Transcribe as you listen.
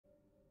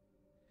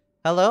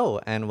Hello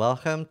and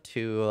welcome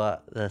to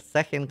the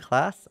second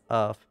class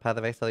of Path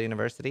of Exile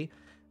University.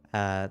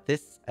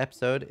 This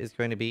episode is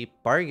going to be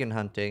bargain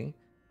hunting,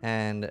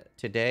 and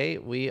today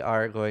we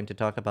are going to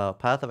talk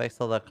about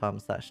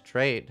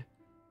pathofexile.com/trade.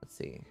 Let's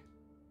see,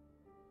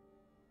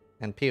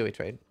 and PoE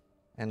trade.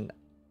 And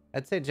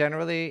I'd say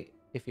generally,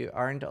 if you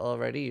aren't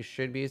already, you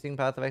should be using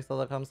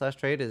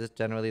pathofexile.com/trade. Is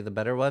generally the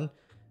better one.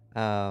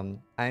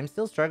 I'm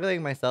still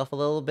struggling myself a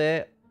little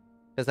bit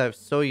because I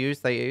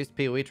used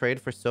PoE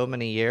trade for so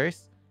many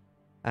years.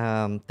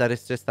 That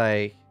is just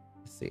like,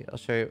 let's see, I'll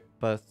show you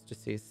both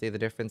just so you see the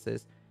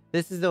differences.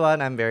 This is the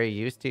one I'm very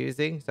used to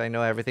using, so I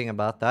know everything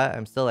about that.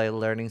 I'm still like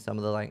learning some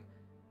of the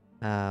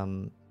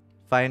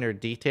finer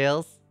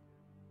details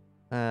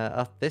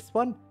of this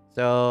one.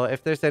 So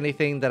if there's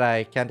anything that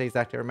I can't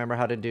exactly remember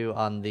how to do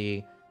on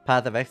the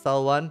Path of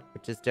Exile one,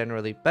 which is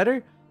generally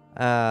better,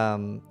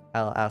 I'll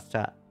ask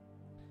chat.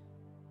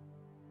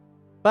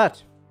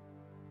 But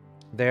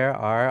there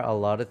are a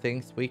lot of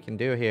things we can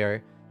do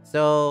here.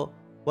 So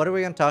what are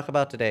we going to talk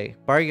about today?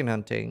 Bargain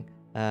hunting.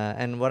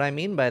 And what I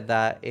mean by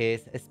that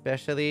is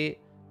especially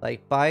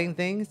like buying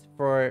things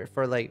for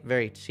like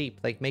very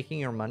cheap, like making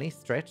your money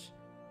stretch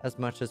as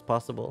much as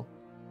possible.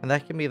 And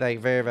that can be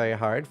like very, very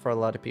hard for a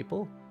lot of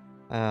people.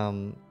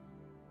 And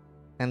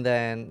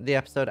then the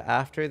episode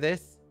after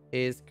this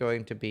is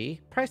going to be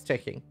price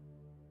checking.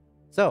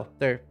 So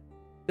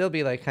they'll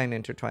be like kind of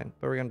intertwined,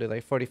 but we're going to do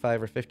like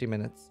 45 or 50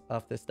 minutes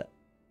of this step.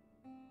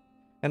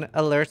 And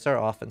alerts are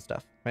off and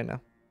stuff right now.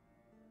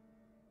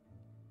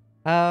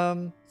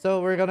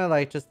 So we're gonna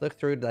like just look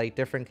through like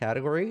different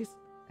categories,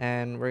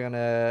 and we're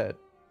gonna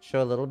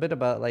show a little bit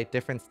about like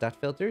different stat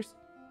filters.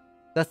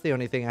 That's the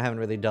only thing I haven't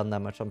really done that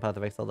much on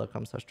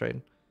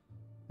pathofexile.com/trade.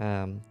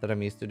 That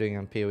I'm used to doing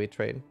on PoE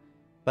trade.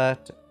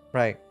 But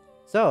right.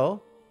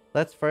 So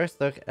let's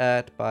first look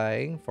at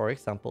buying, for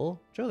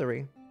example,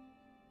 jewelry.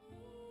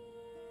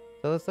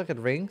 So let's look at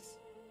rings.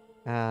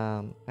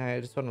 I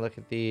just want to look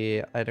at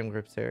the item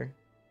groups here.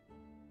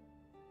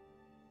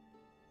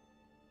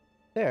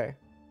 There.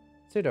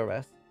 Pseudo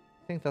rest.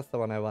 I think that's the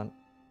one I want.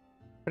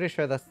 Pretty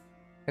sure that's...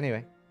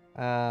 Anyway.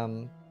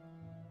 Let's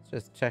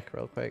just check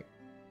real quick.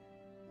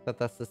 That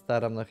that's the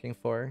stat I'm looking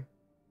for.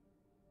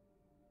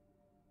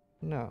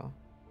 No.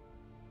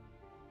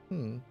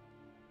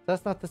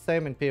 That's not the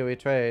same in PoE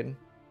trade.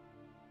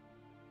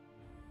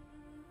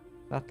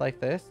 Not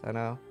like this? I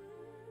know.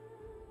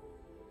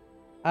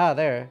 Ah,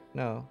 there.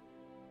 No.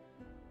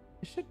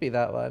 It should be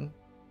that one.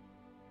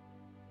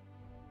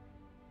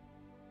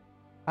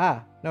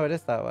 Ah, no, it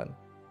is that one.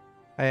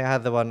 I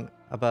had the one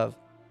above.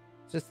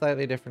 It's just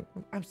slightly different.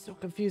 I'm so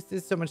confused.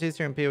 This is so much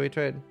easier in PoE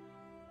trade.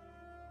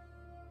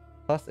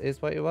 Plus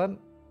is what you want?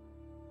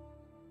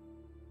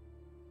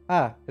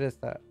 Ah, it is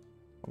that.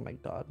 Oh my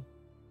god.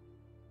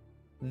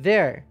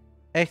 There.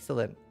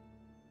 Excellent.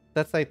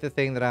 That's like the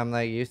thing that I'm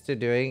like used to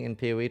doing in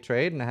PoE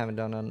trade, and I haven't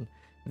done on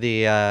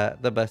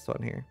the best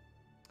one here.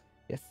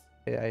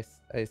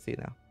 Yes, I see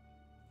now.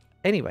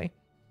 Anyway.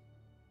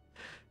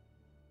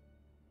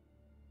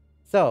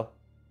 So,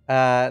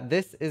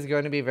 this is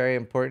going to be very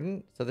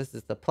important. So this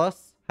is the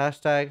plus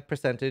hashtag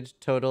percentage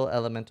total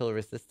elemental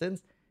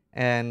resistance.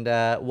 And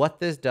what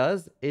this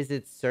does is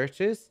it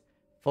searches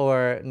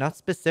for not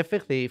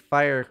specifically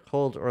fire,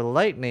 cold, or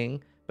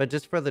lightning, but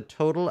just for the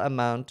total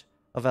amount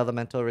of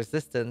elemental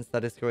resistance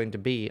that is going to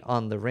be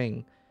on the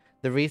ring.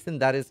 The reason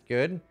that is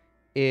good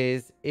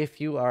is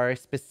if you are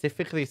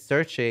specifically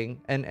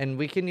searching, and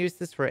we can use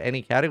this for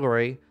any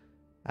category,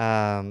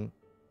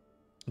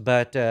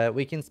 but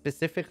we can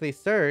specifically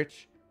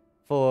search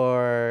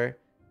for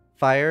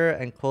fire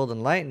and cold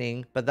and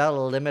lightning, but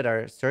that'll limit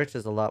our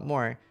searches a lot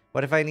more.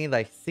 What if I need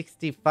like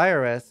 60 fire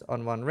rests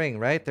on one ring,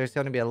 right? There's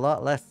going to be a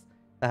lot less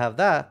to have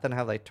that than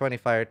have like 20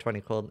 fire,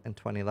 20 cold, and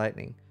 20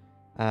 lightning.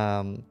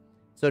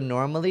 So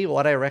normally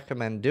what I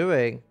recommend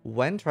doing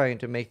when trying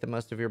to make the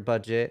most of your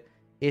budget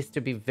is to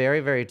be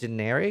very, very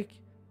generic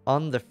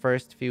on the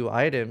first few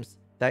items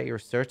that you're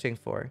searching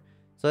for.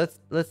 So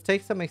let's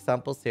take some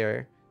examples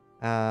here.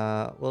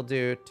 We'll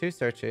do 2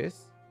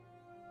 searches.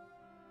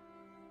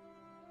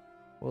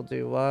 We'll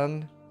do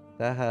one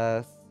that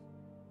has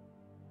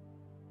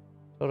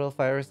total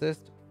fire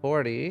resist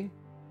 40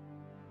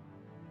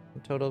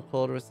 and total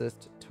cold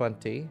resist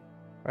 20.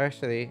 Or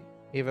actually,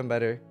 even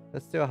better,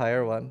 let's do a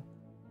higher one.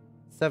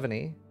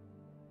 70.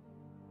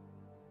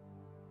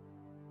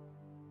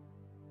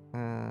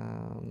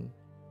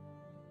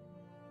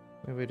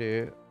 Maybe we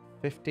do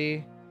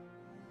 50.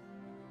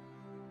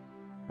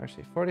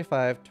 Actually,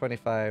 45,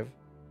 25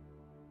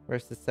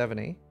 versus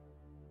 70.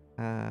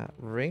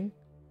 Ring.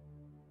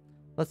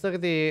 Let's look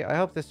at the... I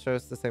hope this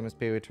shows the same as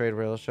PoE trade,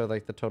 where it'll show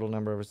like the total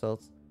number of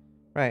results.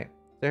 Right.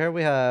 So here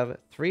we have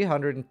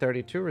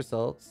 332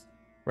 results,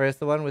 whereas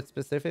the one with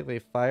specifically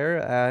fire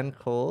and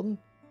cold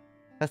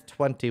has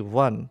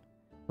 21.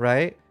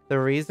 Right? The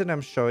reason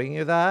I'm showing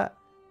you that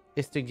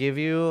is to give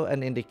you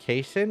an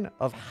indication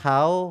of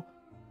how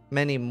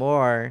many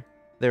more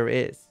there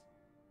is.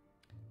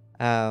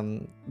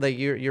 Like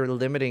you're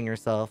limiting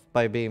yourself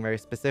by being very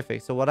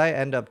specific. So what I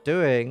end up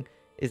doing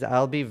is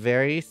I'll be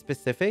very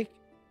specific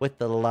with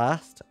the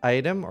last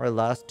item or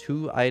last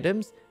 2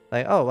 items.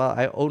 Like, oh, well,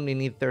 I only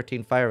need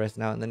 13 fire rest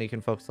now, and then you can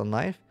focus on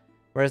life.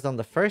 Whereas on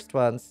the first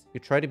ones, you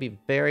try to be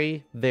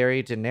very,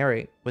 very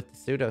generic with the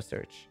pseudo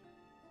search.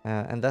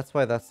 And that's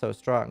why that's so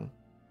strong.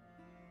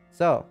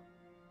 So,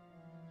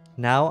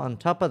 now on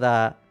top of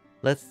that,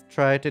 let's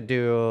try to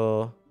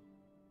do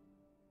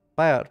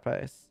buyout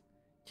price.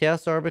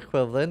 Chaos Orb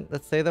equivalent.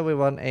 Let's say that we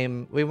want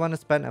to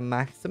spend a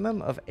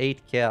maximum of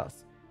 8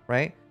 chaos,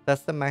 right?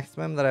 That's the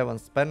maximum that I want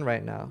to spend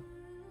right now.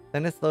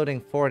 Then it's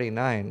loading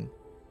 49.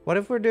 What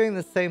if we're doing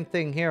the same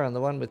thing here on the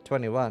one with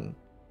 21?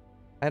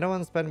 I don't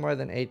want to spend more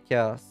than 8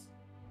 chaos.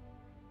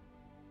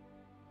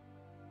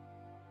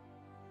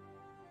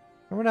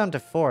 And we're down to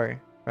 4,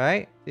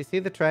 right? You see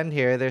the trend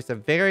here? There's a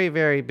very,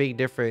 very big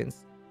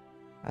difference.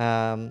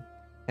 And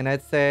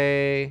I'd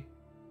say...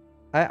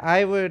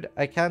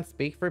 I can't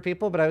speak for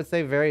people, but I would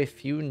say very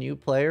few new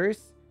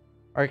players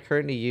are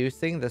currently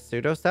using the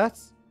pseudo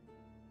stats.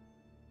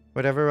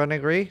 Would everyone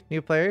agree?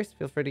 New players,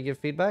 feel free to give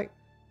feedback.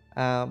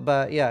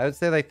 But yeah, I would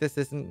say like this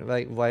isn't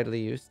like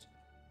widely used,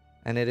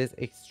 and it is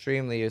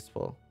extremely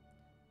useful.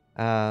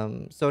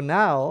 So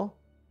now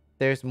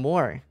there's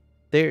more.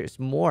 There's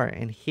more,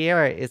 and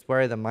here is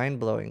where the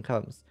mind-blowing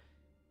comes.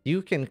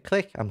 You can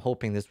click. I'm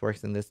hoping this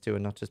works in this too,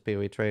 and not just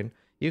PoE Train.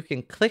 You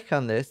can click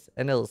on this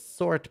and it'll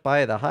sort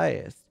by the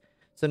highest.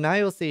 So now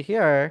you'll see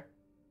here,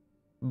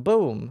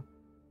 boom,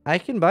 I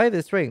can buy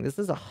this ring. This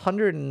is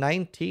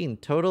 119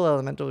 total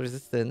elemental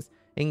resistance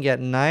and get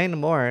 9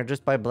 more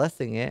just by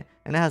blessing it.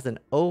 And it has an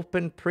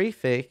open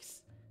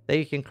prefix that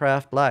you can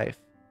craft life.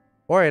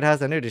 Or it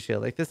has energy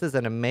shield. Like, this is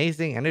an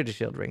amazing energy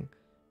shield ring,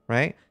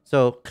 right?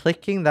 So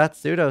clicking that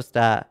pseudo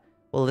stat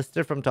will list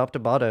it from top to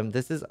bottom.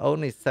 This is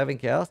only 7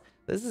 chaos.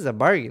 This is a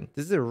bargain.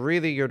 This is a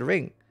really good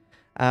ring.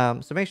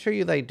 So make sure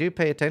you like do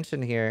pay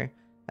attention here.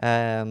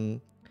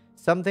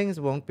 Some things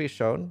won't be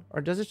shown,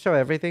 or does it show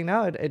everything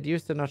now? It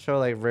used to not show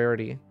like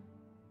rarity,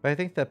 but I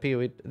think that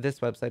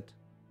this website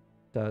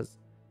does.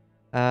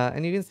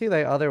 And you can see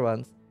like other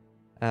ones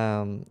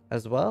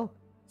as well.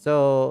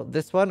 So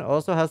this one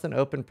also has an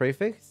open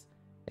prefix.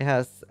 It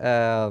has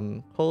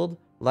cold,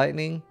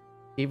 lightning,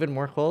 even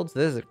more cold. So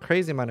this is a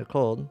crazy amount of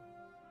cold.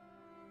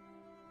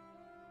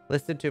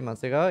 Listed 2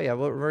 months ago. Yeah,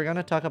 we're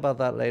gonna talk about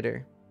that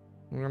later.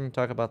 We're going to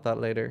talk about that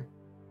later.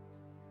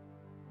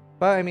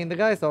 But, I mean, the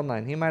guy's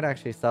online. He might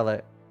actually sell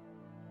it.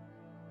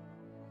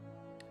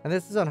 And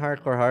this is on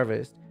Hardcore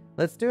Harvest.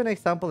 Let's do an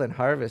example in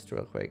Harvest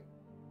real quick.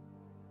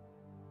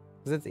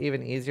 Because it's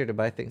even easier to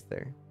buy things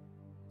there.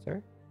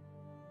 Sir?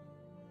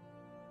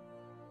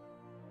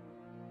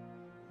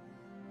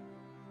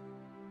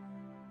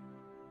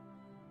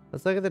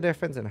 Let's look at the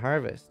difference in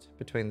Harvest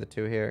between the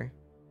two here.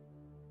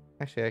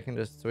 Actually, I can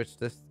just switch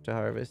this to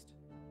Harvest.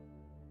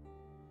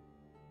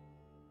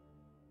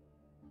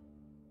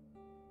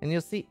 And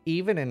you'll see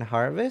even in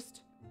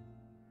Harvest,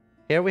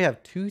 here we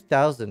have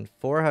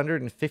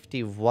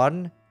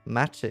 2,451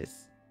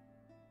 matches.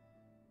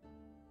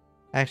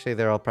 Actually,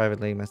 they're all private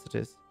league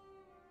messages.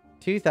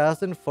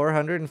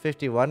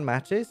 2,451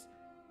 matches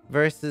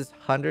versus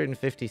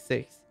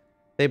 156.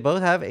 They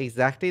both have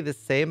exactly the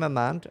same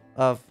amount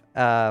of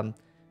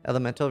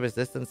elemental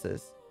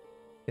resistances.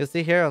 You'll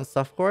see here on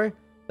softcore,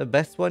 the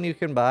best one you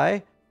can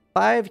buy,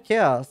 5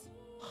 chaos,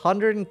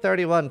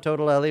 131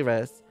 total LE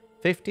res,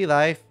 50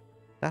 life.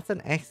 That's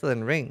an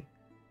excellent ring,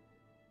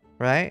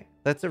 right?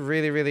 That's a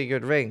really, really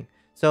good ring.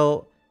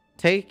 So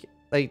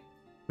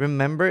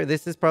remember,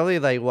 this is probably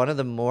like one of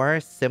the more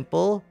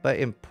simple but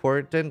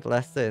important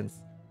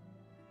lessons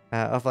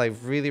of like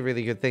really,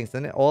 really good things.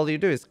 And all you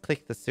do is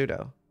click the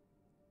pseudo.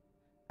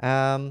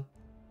 Now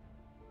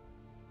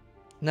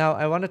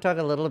I want to talk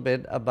a little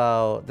bit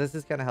about, this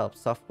is going to help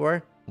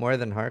softcore more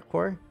than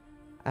hardcore.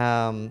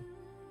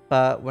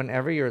 But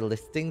whenever you're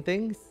listing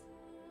things,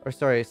 or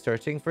sorry,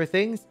 searching for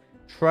things,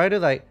 try to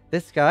like,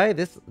 this guy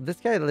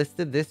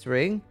listed this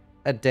ring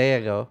a day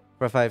ago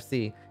for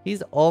 5C.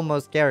 He's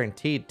almost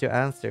guaranteed to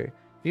answer.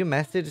 If you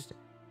messaged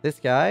this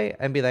guy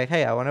and be like,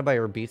 hey, I want to buy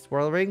your Beast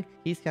World ring,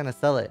 he's gonna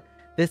sell it.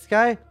 This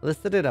guy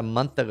listed it a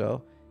month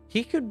ago.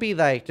 He could be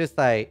like, just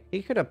like,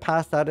 he could have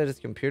passed out at his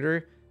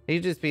computer.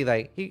 He'd just be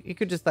like, he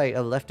could just like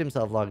left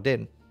himself logged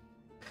in.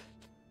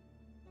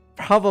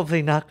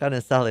 Probably not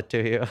gonna sell it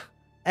to you.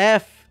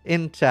 F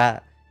in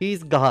chat.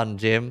 He's gone,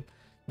 Jim.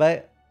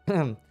 But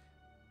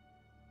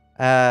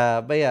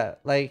yeah,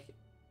 like,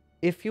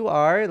 if you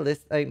are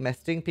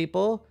messaging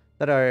people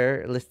that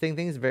are listing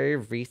things very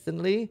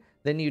recently,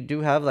 then you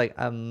do have like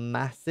a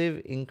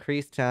massive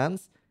increased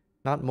chance,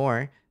 not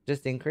more,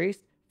 just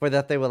increased, for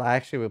that they will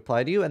actually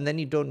reply to you, and then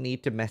you don't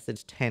need to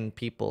message 10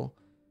 people.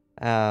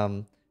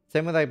 Same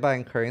with like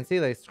buying currency,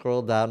 like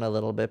scroll down a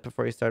little bit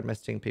before you start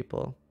messaging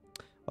people.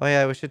 Oh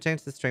yeah, we should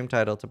change the stream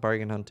title to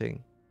bargain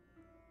hunting.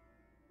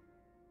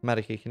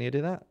 Madaki, can you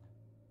do that?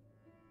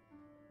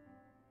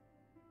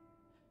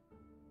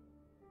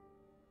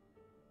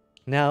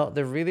 Now,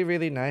 the really,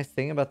 really nice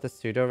thing about the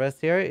pseudo res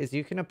here is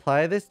you can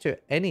apply this to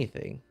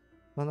anything.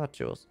 Well, not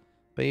jewels,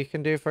 but you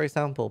can do, for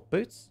example,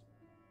 boots.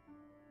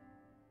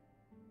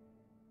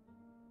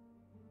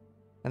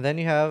 And then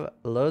you have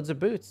loads of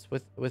boots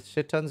with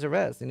shit tons of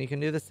res. And you can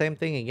do the same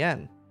thing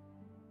again.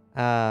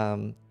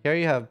 Here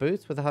you have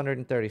boots with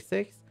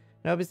 136.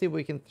 And obviously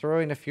we can throw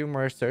in a few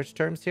more search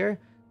terms here.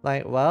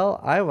 Like, well,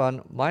 I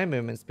want my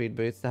movement speed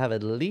boots to have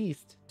at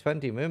least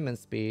 20 movement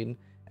speed.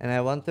 And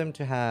I want them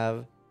to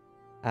have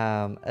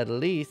at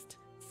least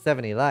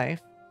 70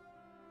 life.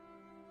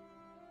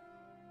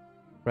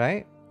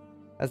 Right?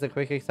 As a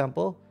quick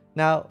example.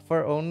 Now,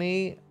 for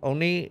only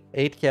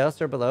 8 chaos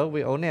or below,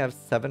 we only have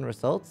 7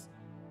 results.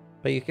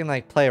 But you can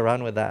like play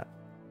around with that.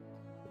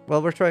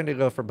 Well, we're trying to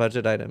go for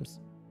budget items.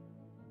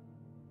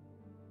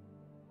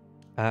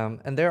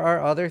 And there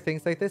are other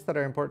things like this that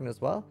are important as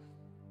well.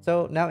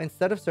 So now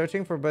instead of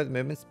searching for both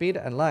movement speed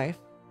and life,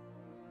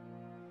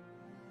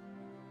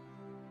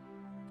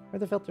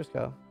 where'd the filters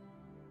go?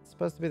 It's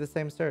supposed to be the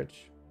same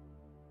search.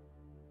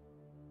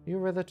 You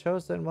were the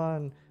chosen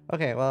one.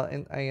 Okay, well,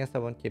 I guess I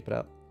won't keep it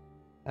up.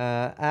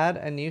 Add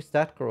a new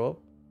stat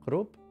group.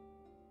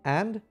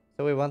 And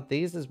so we want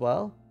these as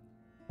well.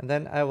 And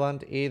then I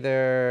want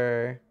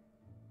either...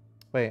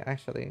 Wait,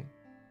 actually.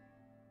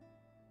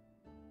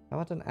 I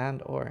want an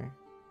and or.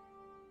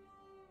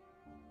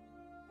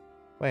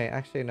 Wait,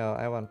 actually, no.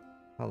 I want...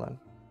 Hold on.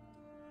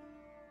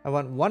 I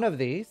want one of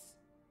these.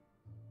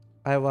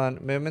 I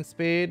want movement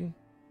speed.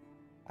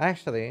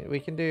 Actually, we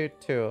can do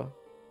 2.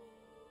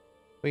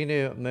 We can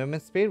do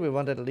movement speed. We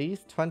want at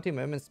least 20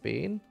 movement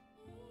speed.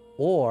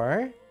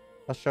 Or...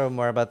 I'll show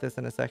more about this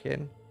in a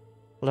second.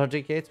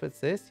 Logic gates with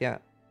this, yeah.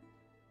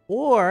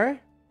 Or...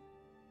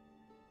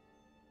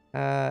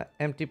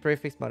 empty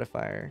prefix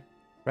modifier,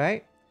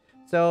 right?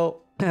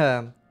 So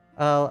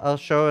I'll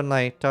show and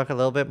like talk a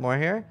little bit more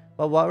here.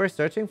 But what we're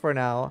searching for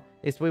now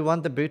is we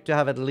want the boot to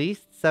have at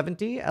least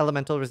 70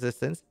 elemental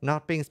resistance.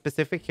 Not being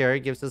specific here,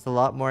 it gives us a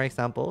lot more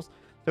examples.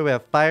 So we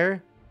have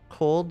fire,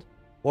 cold,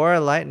 or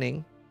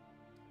lightning,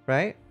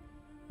 right?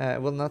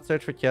 We'll not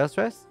search for chaos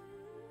stress.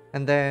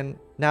 And then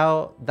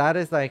now that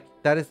is like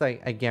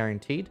a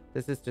guaranteed.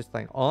 This is just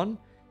like on.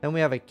 Then we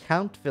have a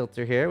count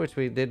filter here, which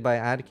we did by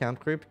add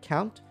count group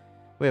count.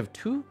 We have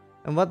 2.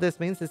 And what this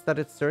means is that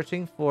it's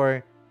searching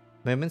for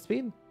movement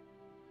speed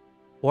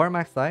or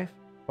max life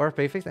or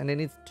prefix, and it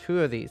needs 2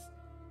 of these.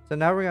 So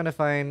now we're going to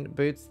find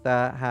boots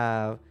that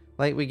have,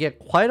 like, we get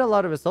quite a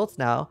lot of results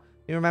now.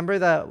 You remember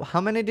that, how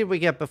many did we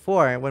get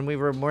before when we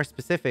were more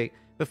specific?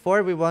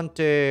 Before we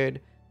wanted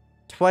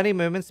 20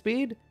 movement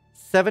speed,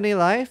 70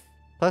 life,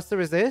 plus the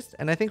resist,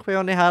 and I think we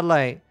only had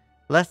like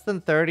less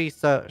than 30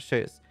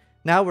 shoes.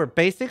 Now we're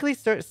basically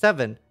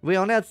 7. We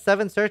only had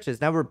 7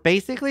 searches. Now we're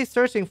basically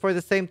searching for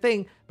the same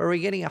thing, but we're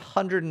getting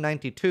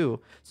 192.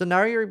 So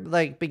now you're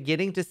like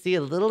beginning to see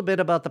a little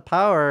bit about the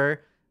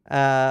power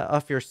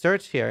of your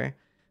search here.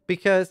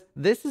 Because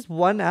this is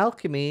one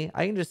alchemy.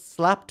 I can just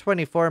slap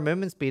 24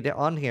 movement speed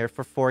on here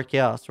for 4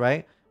 chaos,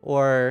 right?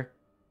 Or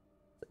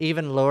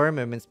even lower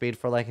movement speed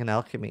for like an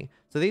alchemy.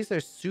 So these are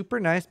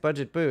super nice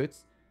budget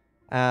boots.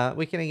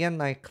 We can again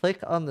like click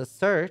on the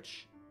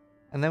search.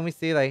 And then we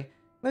see like,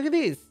 look at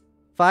these.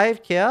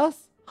 5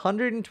 chaos,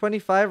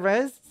 125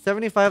 res,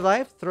 75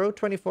 life, throw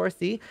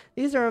 24C.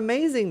 These are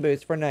amazing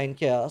boosts for 9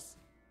 chaos.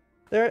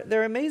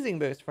 They're amazing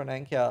boosts for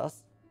 9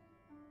 chaos.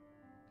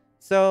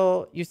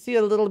 So you see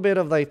a little bit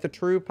of like the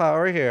true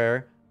power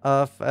here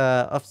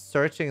of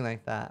searching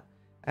like that.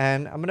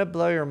 And I'm gonna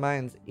blow your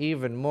minds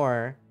even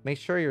more. Make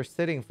sure you're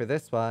sitting for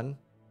this one.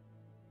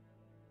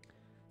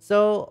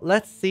 So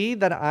let's see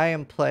that I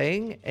am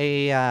playing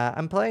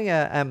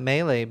a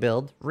melee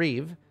build,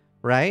 Reeve,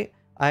 right?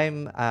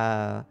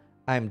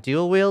 I'm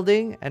dual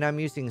wielding and I'm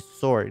using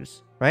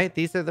swords, right?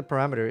 These are the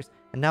parameters.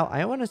 And now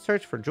I want to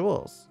search for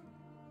jewels.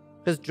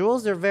 Because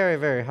jewels are very,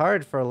 very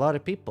hard for a lot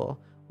of people.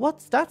 What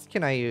stats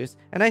can I use?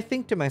 And I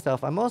think to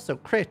myself, I'm also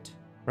crit,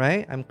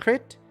 right? I'm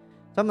crit.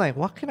 So I'm like,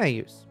 what can I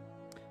use?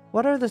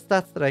 What are the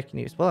stats that I can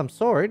use? Well, I'm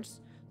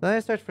swords. Then I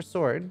search for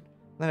sword.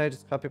 Then I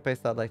just copy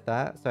paste that like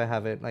that. So I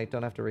have it, like,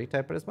 don't have to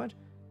retype it as much.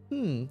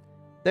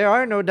 There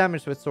are no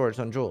damage with swords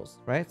on jewels,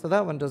 right? So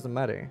that one doesn't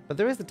matter. But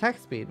there is attack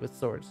speed with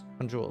swords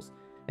on jewels.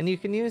 And you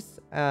can use,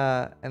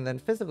 and then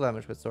physical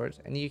damage with swords.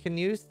 And you can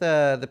use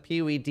the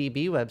PoE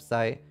DB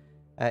website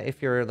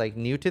if you're like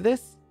new to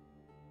this.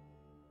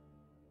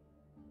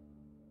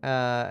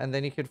 And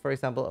then you could, for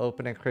example,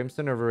 open a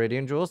Crimson or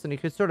Viridian jewels. And you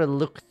could sort of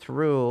look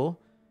through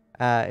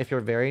if you're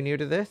very new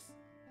to this.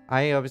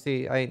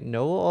 I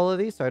know all of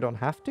these, so I don't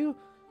have to,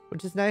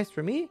 which is nice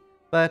for me.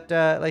 But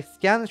like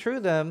scan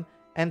through them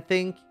and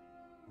think,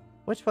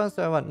 which ones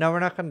do I want? No, we're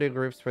not going to do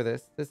groups for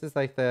this. This is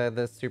like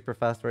the super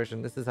fast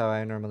version. This is how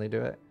I normally do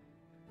it.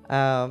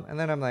 And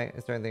then I'm like,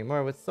 is there anything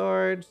more with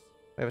swords?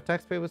 We have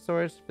attack speed with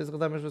swords, physical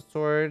damage with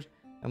swords.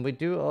 And we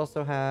do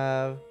also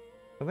have...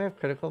 Do we have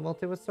critical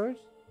multi with swords?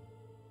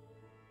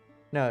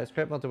 No, it's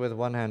crit multi with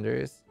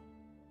one-handers.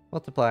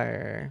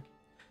 Multiplier.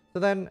 So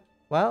then,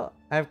 well,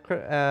 I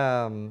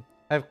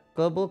have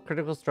global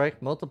critical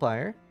strike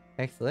multiplier.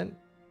 Excellent.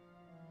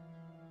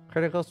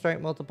 Critical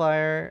strike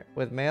multiplier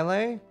with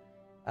melee.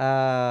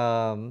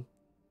 And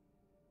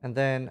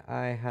then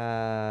I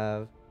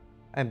have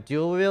I'm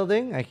dual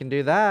wielding. I can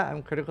do that.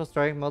 I'm critical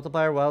strike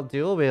multiplier while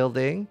dual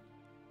wielding.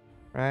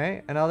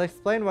 Right? And I'll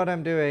explain what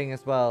I'm doing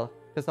as well.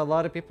 Because a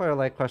lot of people are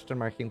like question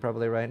marking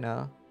probably right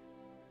now.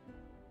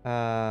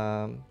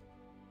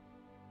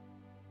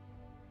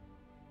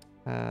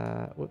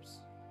 Whoops.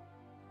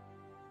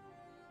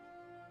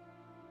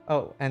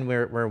 Oh, and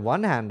we're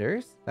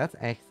one-handers. That's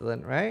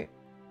excellent, right?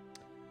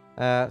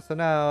 So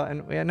now,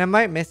 and I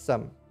might miss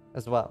some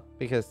as well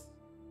because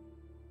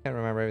I can't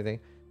remember everything.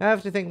 Now I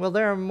have to think, well,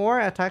 there are more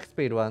attack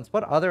speed ones.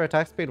 What other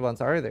attack speed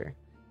ones are there?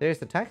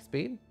 There's attack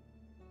speed.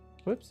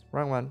 Whoops,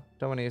 wrong one.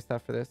 Don't want to use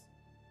that for this.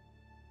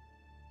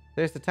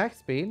 There's attack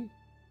speed.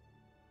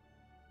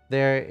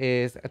 There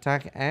is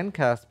attack and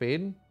cast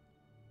speed.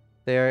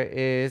 There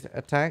is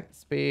attack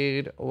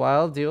speed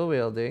while dual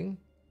wielding.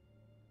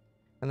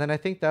 And then I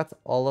think that's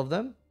all of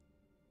them.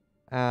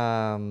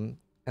 And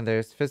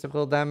there's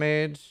physical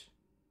damage.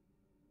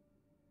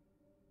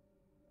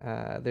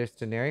 There's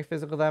generic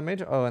physical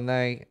damage. Oh, and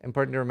then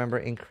important to remember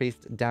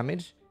increased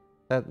damage.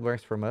 That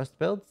works for most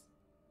builds.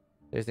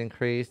 There's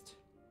increased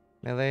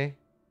melee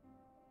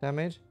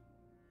damage.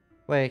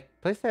 Wait,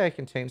 please say I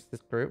can change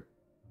this group.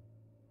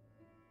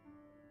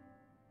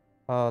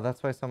 Oh,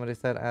 that's why somebody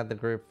said add the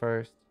group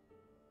first.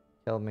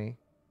 Kill me.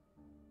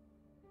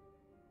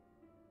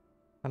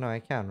 Oh no, I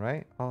can,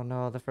 right? Oh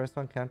no, the first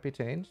one can't be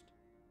changed.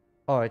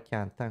 Oh, it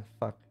can. Thank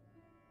fuck.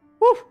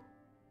 Woo!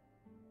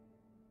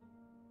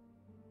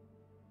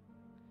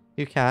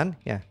 You can?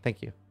 Yeah,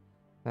 thank you.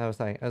 I was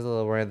a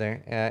little worried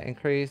there.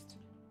 Increased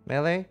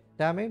melee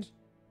damage.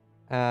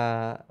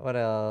 What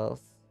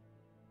else?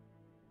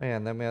 Oh yeah,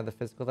 and then we have the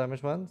physical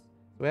damage ones.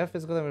 So we have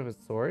physical damage with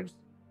swords.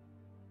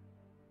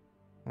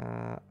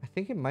 I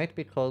think it might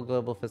be called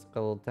global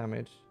physical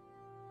damage.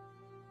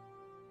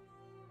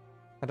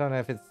 I don't know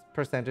if it's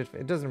percentage.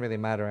 It doesn't really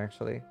matter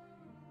actually,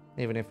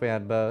 even if we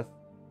had both.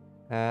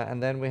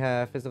 And then we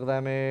have physical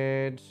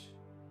damage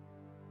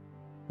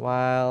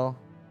while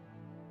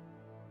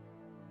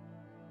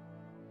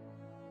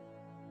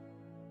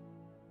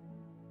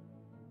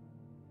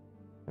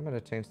I'm going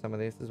to change some of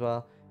these as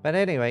well. But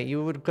anyway,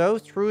 you would go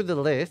through the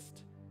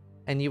list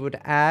and you would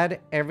add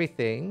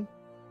everything.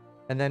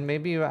 And then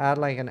maybe you add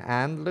like an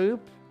AND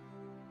loop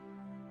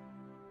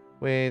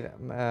with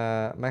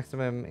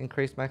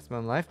increased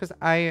maximum life. Because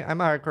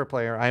I'm a hardcore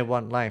player. I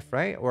want life,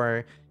 right?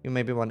 Or you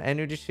maybe want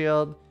energy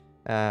shield.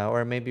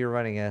 Or maybe you're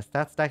running a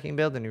stat stacking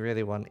build and you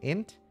really want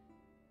int.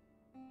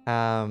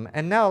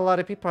 And now a lot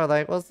of people are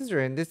like, well,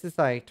 Zizaran, this is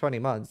like 20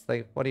 mods.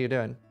 Like, what are you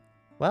doing?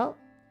 Well,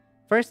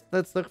 first,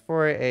 let's look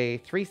for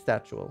a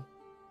 3-stat jewel.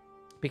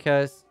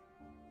 Because,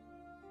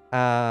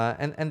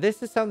 and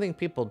this is something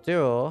people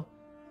do.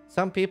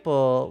 Some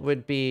people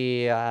would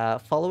be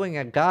following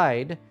a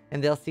guide,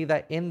 and they'll see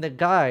that in the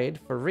guide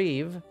for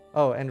Reeve.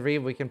 Oh, and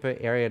Reeve, we can put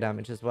area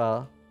damage as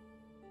well.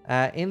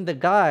 In the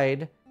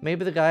guide,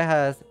 maybe the guy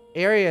has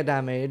area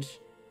damage,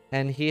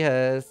 and he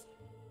has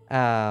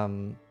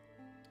fucking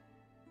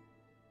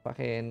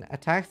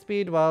attack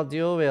speed while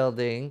dual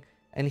wielding,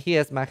 and he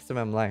has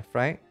maximum life,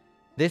 right?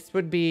 This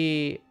would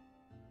be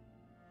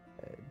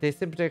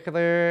this in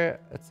particular.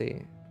 Let's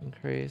see,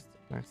 increased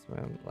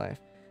maximum life.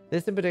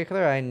 This in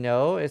particular, I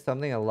know is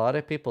something a lot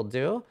of people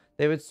do.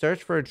 They would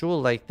search for a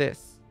jewel like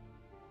this,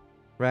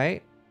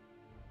 right?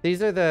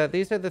 These are the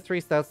 3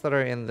 stats that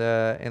are in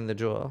the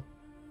jewel.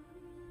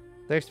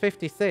 There's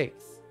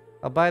 56.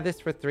 I'll buy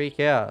this for 3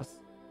 chaos,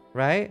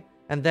 right?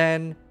 And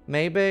then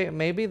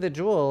maybe the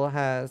jewel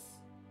has,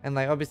 and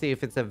like obviously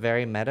if it's a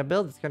very meta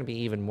build, it's gonna be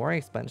even more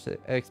expensive.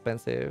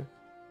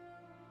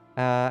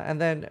 And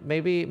then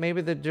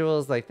maybe the jewel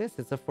is like this.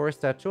 It's a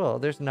 4-stat jewel.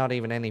 There's not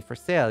even any for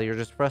sale. You're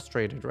just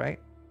frustrated, right?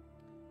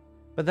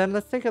 But then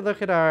let's take a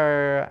look at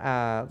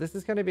our, this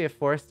is going to be a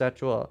 4-stat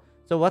jewel.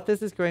 So what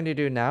this is going to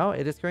do now,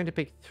 it is going to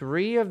pick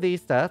 3 of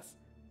these stats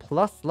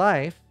plus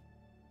life.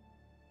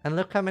 And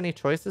look how many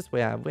choices we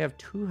have. We have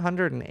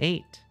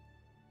 208.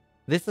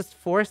 This is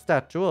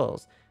 4-stat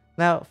jewels.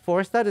 Now,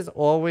 4-stat is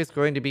always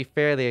going to be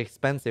fairly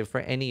expensive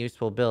for any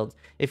useful builds.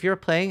 If you're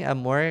playing a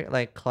more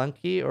like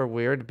clunky or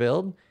weird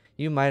build,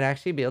 you might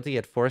actually be able to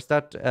get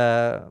 4-stat,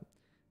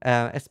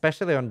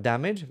 especially on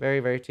damage, very,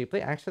 very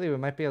cheaply. Actually, we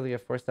might be able to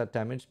get 4-stat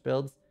damage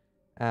builds,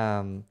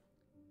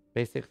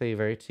 basically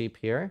very cheap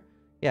here.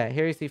 Yeah,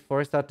 here you see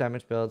 4-stat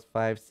damage builds,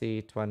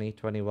 5C, 20,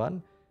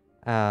 21.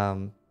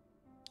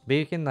 But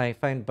you can like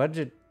find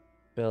budget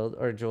build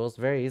or jewels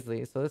very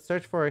easily. So let's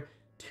search for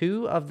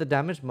 2 of the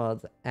damage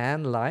mods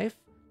and life.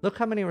 Look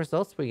how many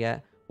results we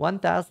get.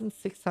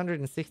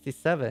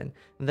 1,667.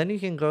 And then you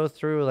can go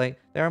through, like,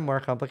 there are more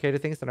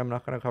complicated things that I'm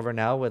not going to cover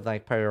now with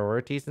like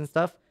priorities and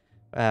stuff.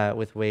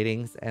 With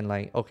weightings and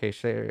like, okay,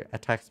 sure,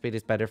 attack speed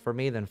is better for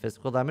me than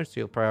physical damage,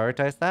 so you'll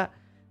prioritize that.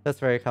 That's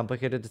very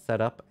complicated to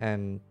set up,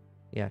 and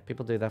yeah,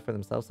 people do that for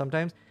themselves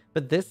sometimes.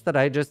 But this that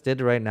I just did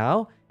right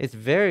now is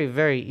very,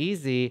 very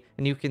easy,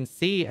 and you can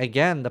see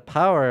again the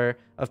power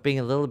of being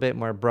a little bit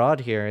more broad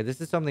here. This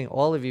is something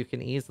all of you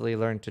can easily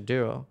learn to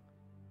do.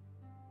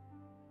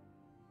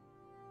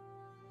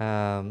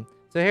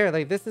 So here,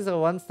 like, this is a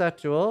 1-stat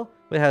jewel.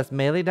 It has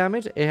melee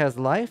damage, it has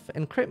life,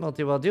 and crit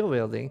multi while dual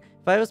wielding.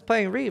 If I was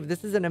playing Reeve,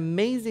 this is an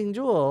amazing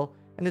jewel,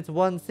 and it's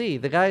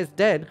 1C. The guy is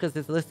dead because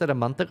it's listed a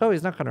month ago.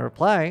 He's not going to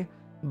reply.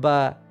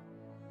 But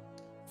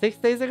 6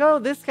 days ago,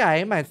 this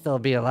guy might still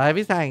be alive.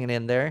 He's hanging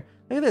in there.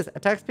 Look at this.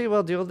 Attack speed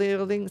while dual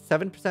wielding,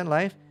 7%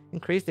 life,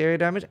 increased area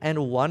damage,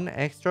 and 1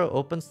 extra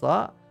open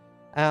slot.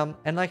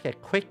 And like a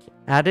quick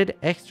added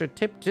extra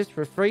tip just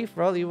for free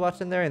for all you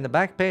watching there in the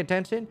back, pay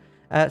attention.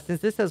 Since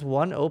this has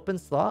 1 open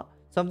slot,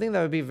 something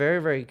that would be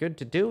very, very good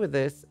to do with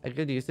this, a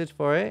good usage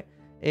for it,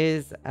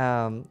 is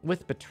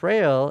with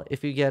Betrayal,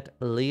 if you get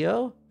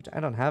Leo, which I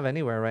don't have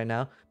anywhere right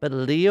now, but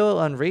Leo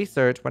on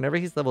research, whenever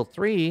he's level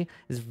 3,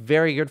 is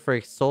very good for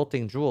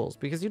exalting jewels,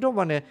 because you don't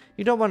want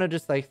to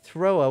just like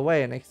throw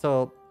away an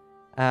exalt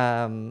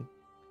you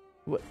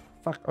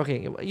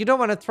don't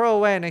want to throw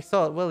away an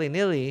exalt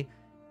willy-nilly,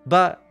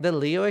 but the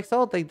Leo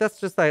exalt, like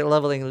that's just like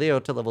leveling Leo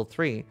to level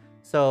 3.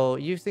 So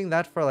using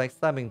that for like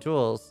slamming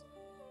jewels,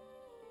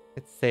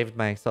 it saved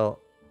my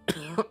exalt.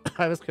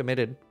 I was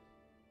committed.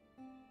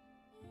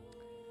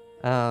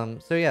 So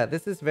yeah,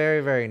 this is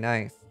very, very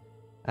nice.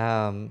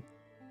 And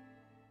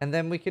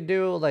then we could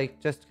do like,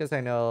 just because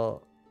I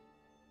know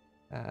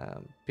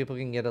people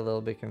can get a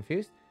little bit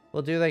confused,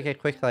 we'll do like a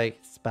quick like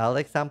spell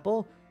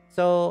example.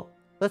 So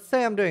let's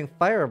say I'm doing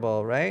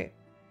Fireball, right?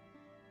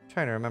 I'm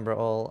trying to remember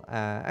all.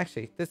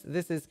 Actually, this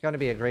is gonna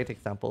be a great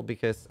example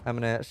because I'm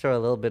gonna show a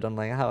little bit on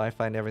like how I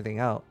find everything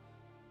out.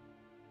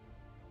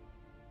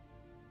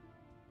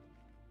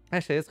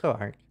 Actually, let's go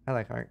Arc. I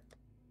like Arc.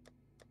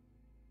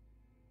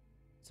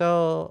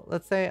 So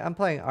let's say I'm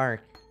playing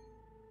Arc,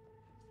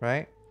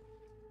 right?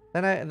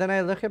 Then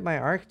I look at my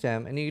Arc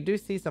gem, and you do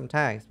see some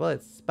tags. Well,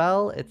 it's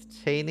Spell, it's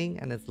Chaining,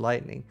 and it's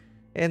Lightning.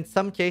 In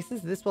some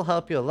cases, this will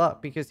help you a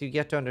lot because you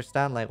get to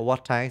understand like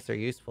what tags are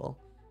useful.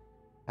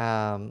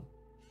 So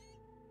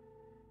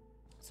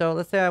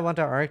let's say I want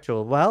an Arc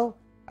Jewel. Well,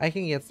 I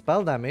can get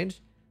spell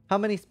damage. How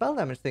many spell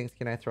damage things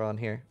can I throw on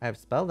here? I have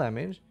spell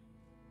damage.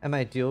 Am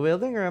I dual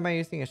wielding or am I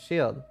using a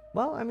shield?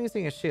 Well, I'm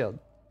using a shield.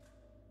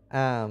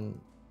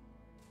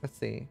 Let's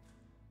see.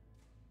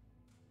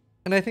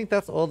 And I think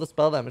that's all the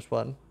spell damage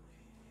one.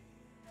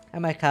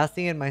 Am I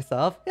casting it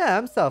myself? Yeah,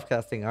 I'm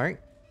self-casting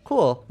Arc.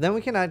 Cool. Then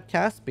we can add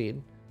cast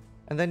speed.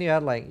 And then you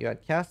add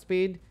cast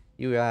speed,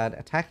 you add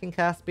attacking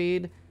cast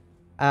speed.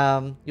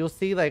 You'll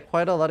see like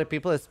quite a lot of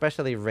people,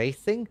 especially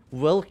racing,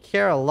 will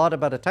care a lot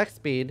about attack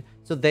speed.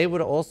 So they would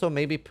also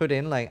maybe put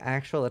in like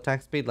actual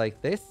attack speed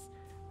like this.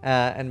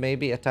 And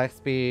maybe attack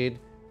speed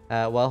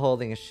while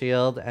holding a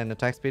shield and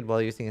attack speed while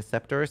using a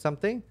scepter or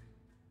something.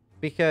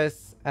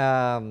 Because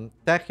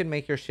that can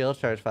make your shield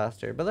charge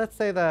faster. But let's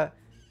say that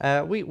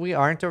we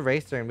aren't a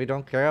racer and we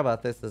don't care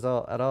about this at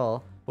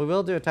all. We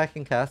will do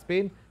attacking cast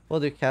speed. We'll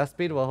do cast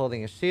speed while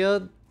holding a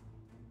shield.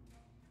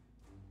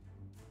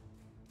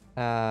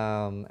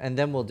 And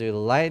then we'll do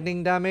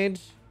lightning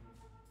damage.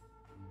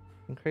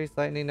 Increase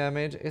lightning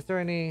damage. Is there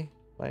any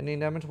lightning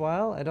damage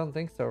while? I don't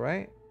think so,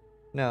 right?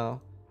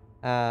 No.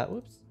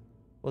 Whoops.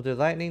 We'll do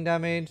lightning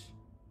damage.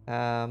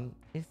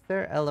 Is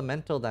there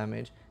elemental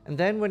damage? And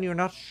then when you're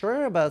not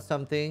sure about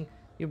something,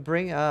 you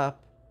bring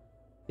up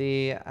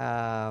the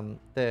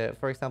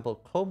for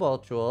example,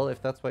 Cobalt Jewel,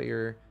 if that's what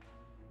you're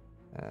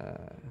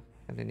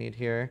gonna need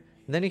here.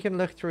 And then you can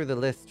look through the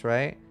list,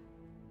 right?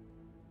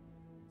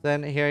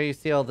 Then here you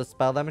see all the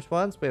spell damage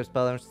ones. We have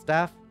spell damage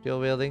staff, dual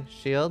wielding,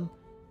 shield.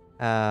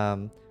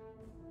 And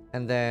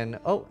then,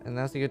 oh, and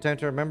that's a good time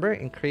to remember,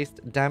 increased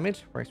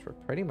damage works for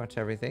pretty much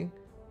everything.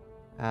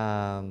 We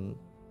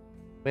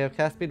have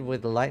cast speed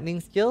with lightning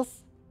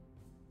skills.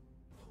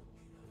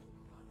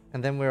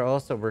 And then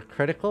we're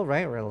critical,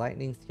 right? We're a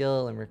lightning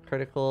skill and we're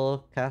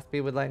critical, cast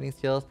speed with lightning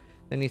skills.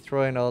 Then you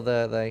throw in all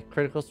the like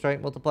critical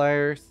strike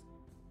multipliers.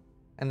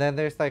 And then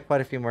there's like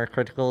quite a few more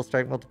critical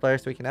strike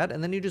multipliers we can add.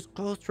 And then you just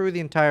go through the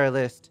entire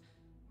list.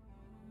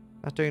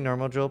 Not doing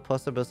normal jewel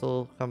plus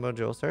abyssal combo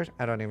jewel search.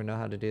 I don't even know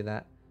how to do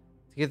that.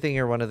 It's a good thing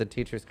you're one of the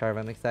teachers, Carve.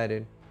 I'm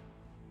excited.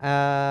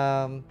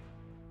 But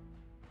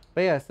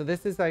yeah, so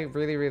this is like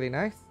really, really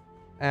nice.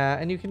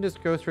 And you can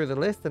just go through the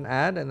list and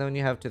add. And then when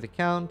you have to the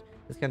count,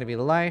 it's going to be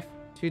life,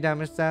 2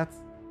 damage stats.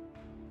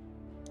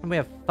 And we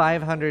have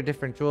 500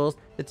 different jewels.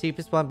 The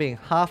cheapest one being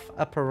half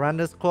a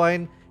Piranha's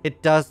coin.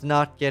 It does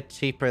not get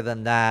cheaper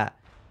than that.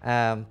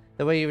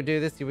 The way you would do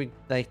this, you would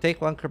like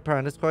take 1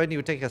 Piranha's coin. You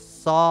would take a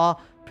saw,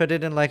 put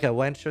it in like a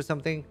wench or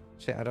something.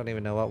 Shit, I don't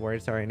even know what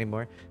words are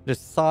anymore.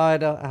 Just saw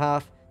it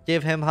half,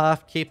 give him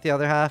half, keep the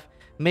other half.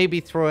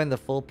 Maybe throw in the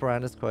full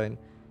Piranha's coin.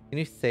 Can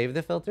you save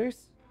the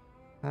filters?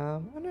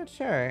 I'm not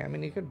sure. I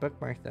mean, you could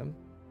bookmark them.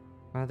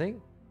 I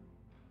think.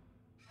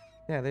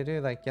 Yeah, they do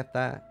like get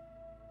that.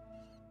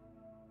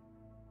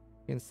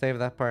 You can save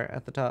that part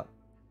at the top.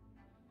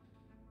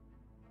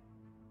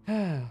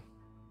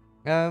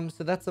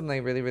 So that's some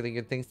like really, really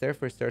good things there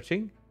for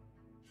searching.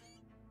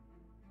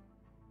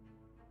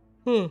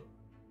 And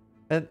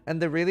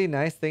the really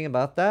nice thing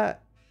about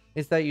that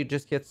is that you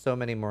just get so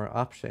many more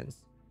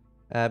options.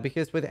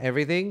 Because with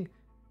everything,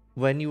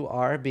 when you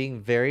are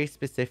being very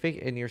specific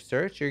in your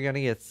search, you're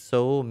gonna get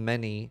so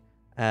many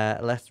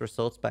less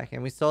results back.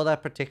 And we saw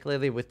that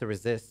particularly with the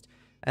resist.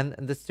 And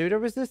the pseudo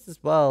resist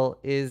as well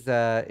is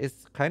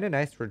kind of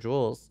nice for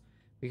jewels,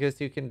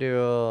 because you can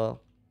do.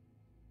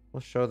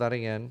 We'll show that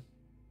again.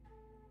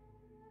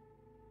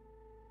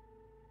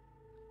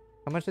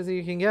 How much is it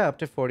you can get? Up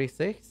to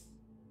 46?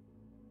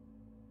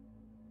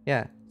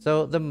 Yeah.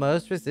 So the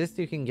most resist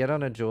you can get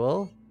on a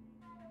jewel.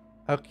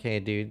 Okay,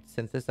 dude.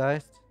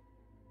 Synthesized.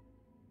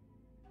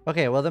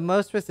 Okay, well, the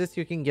most resist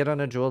you can get on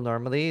a jewel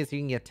normally is you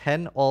can get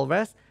 10 all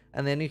rest,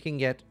 and then you can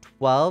get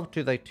 12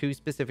 to like 2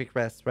 specific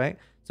rests, right?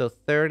 So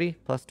 30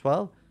 plus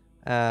 12.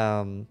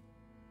 Yeah,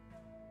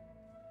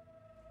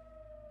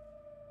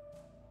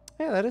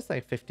 that is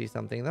like 50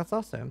 something. That's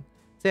awesome.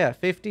 So yeah,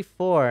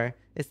 54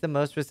 is the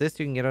most resist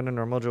you can get on a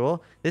normal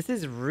jewel. This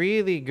is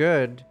really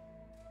good.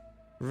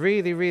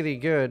 Really, really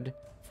good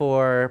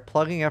for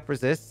plugging up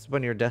resists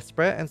when you're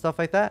desperate and stuff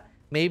like that.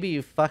 Maybe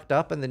you fucked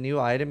up and the new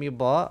item you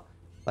bought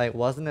like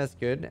wasn't as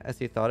good as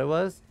you thought it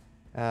was.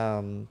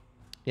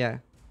 Yeah.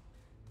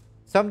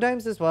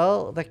 Sometimes as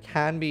well, that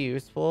can be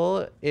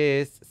useful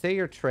is, say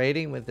you're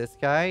trading with this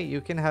guy, you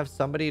can have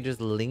somebody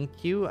just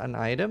link you an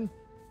item.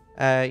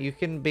 You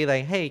can be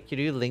like, hey, could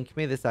you link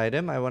me this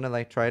item? I want to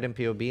like try it in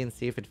PoB and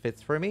see if it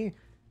fits for me.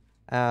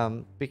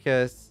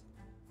 Because,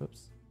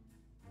 oops.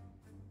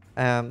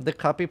 The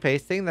copy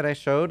pasting that I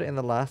showed in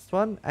the last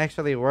one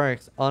actually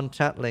works on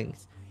chat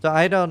links. So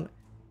I don't,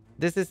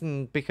 this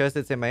isn't because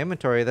it's in my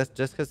inventory, that's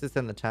just because it's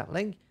in the chat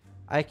link.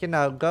 I can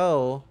now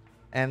go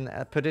and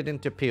put it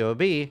into PoB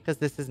because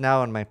this is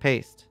now on my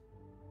paste.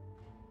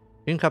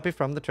 You can copy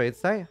from the trade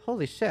site?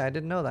 Holy shit, I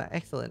didn't know that.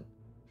 Excellent.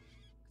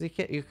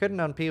 You couldn't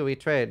on PoE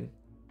trade.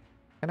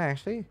 Can I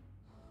actually?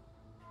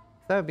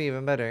 That would be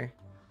even better.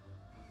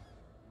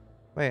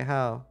 Wait,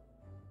 how?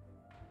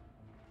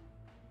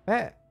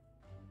 What?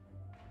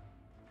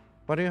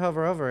 What do you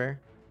hover over?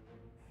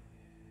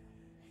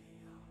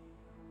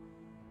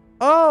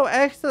 Oh,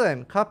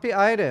 excellent. Copy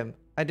item.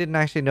 I didn't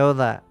actually know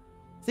that.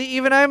 See,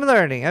 even I'm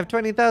learning. I have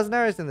 20,000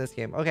 hours in this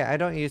game. Okay, I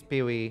don't use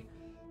PoE,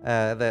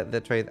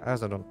 the trade. I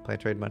also don't play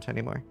trade much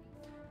anymore.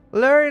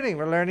 Learning.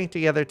 We're learning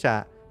together,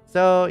 chat.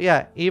 So,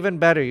 yeah, even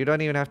better. You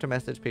don't even have to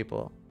message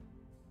people.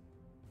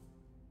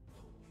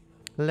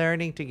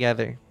 Learning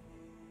together.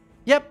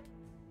 Yep.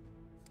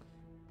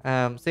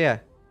 So, yeah.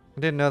 I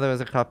didn't know there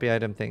was a copy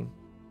item thing.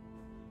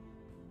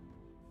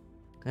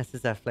 This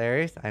is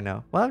flares. I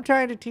know. Well, I'm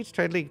trying to teach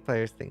Trade League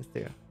players things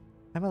too.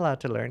 I'm allowed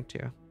to learn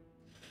too.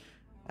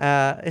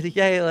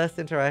 Yeah, less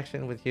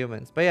interaction with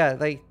humans. But yeah,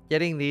 like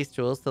getting these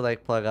tools to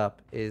like plug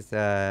up is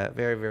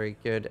very, very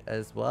good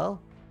as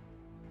well.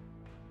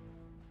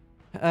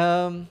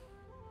 And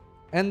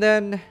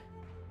then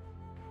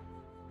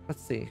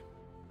let's see.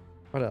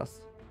 What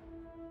else?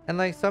 And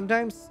like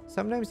sometimes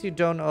you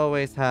don't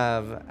always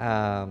have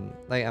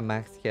like a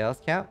max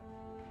chaos cap.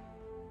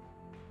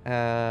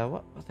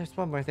 There's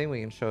one more thing we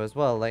can show as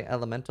well, like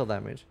elemental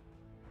damage.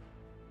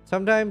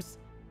 Sometimes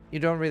you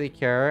don't really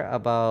care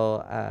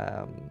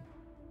about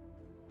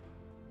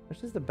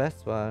which is the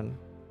best one.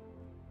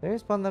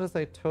 There's one that is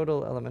like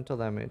total elemental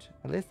damage,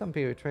 at least on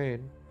PoE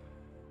trade.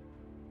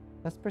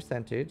 That's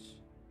percentage.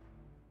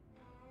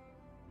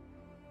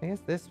 I guess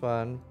this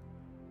one.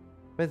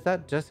 But is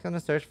that just gonna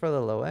search for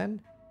the low end?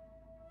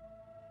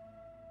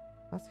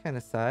 That's kind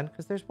of sad,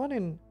 because there's one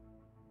in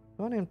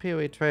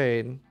PoE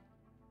trade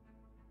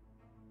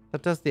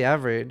that does the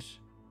average.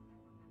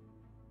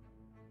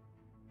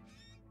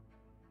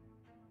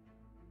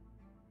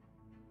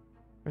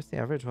 Where's the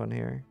average one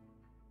here?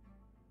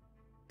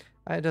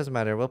 It doesn't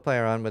matter. We'll play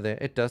around with it.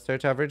 It does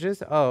search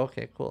averages? Oh,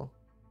 okay, cool.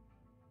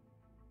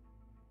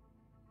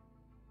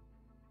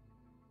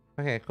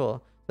 Okay,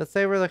 cool. Let's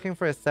say we're looking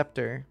for a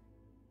scepter.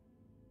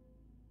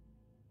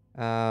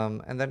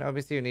 And then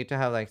obviously you need to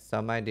have like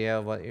some idea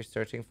of what you're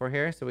searching for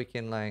here. So we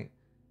can like,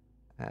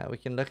 we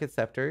can look at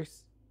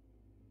scepters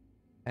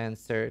and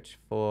search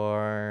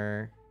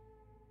for...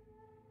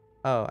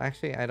 Oh,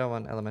 actually, I don't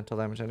want elemental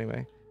damage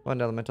anyway. I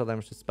want elemental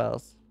damage to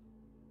spells.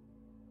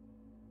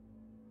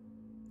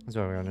 That's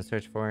what we're going to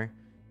search for.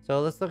 So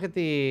let's look at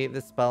the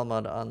spell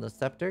mod on the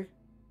scepter.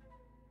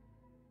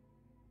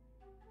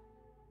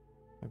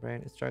 My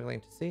brain is struggling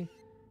to see.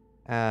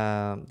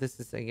 This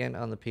is again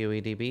on the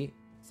PoEDB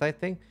site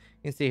thing.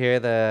 You can see here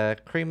the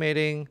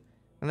cremating.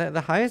 And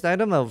the highest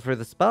item level for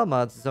the spell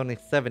mods is only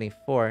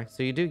 74.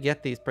 So you do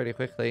get these pretty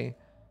quickly.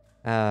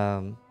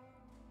 But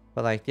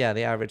like, yeah,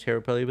 the average here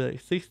would probably be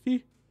like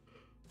 60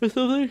 or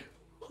something.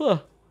 Huh.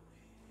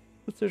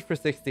 Let's search for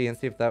 60 and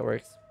see if that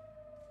works.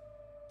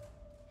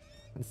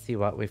 And see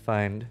what we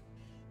find.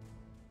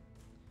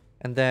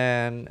 And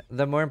then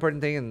the more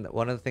important thing, and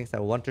one of the things I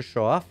want to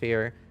show off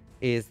here,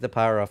 is the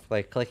power of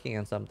like clicking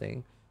on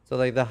something. So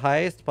like the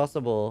highest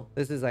possible,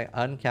 this is like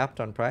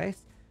uncapped on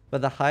price,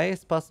 but the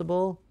highest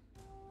possible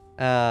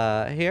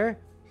here,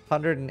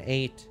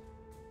 108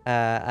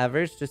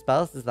 average to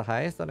spells is the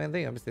highest on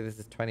anything. Obviously this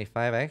is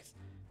 25x,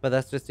 but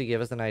that's just to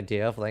give us an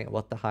idea of like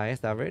what the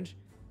highest average.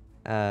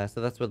 So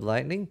that's with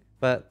lightning,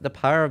 but the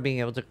power of being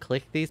able to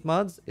click these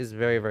mods is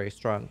very, very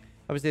strong.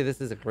 Obviously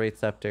this is a great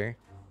scepter.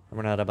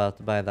 We're not about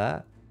to buy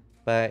that.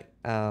 But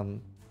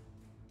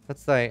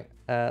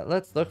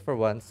let's look for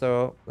one.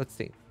 So let's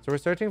see. So we're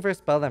searching for a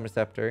spell damage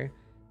receptor.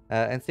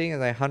 And seeing as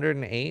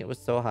 108 was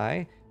so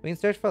high, we can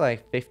search for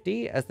like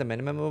 50 as the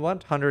minimum we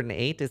want.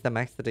 108 is the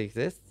max that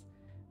exists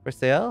for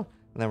sale.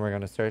 And then we're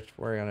gonna search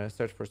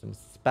for some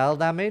spell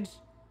damage.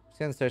 Just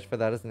gonna search for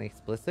that as an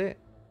explicit.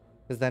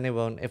 Because then it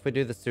won't, if we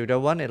do the pseudo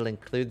one, it'll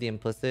include the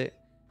implicit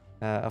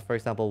for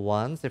example,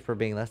 ones if we're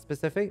being less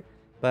specific.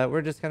 But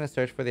we're just gonna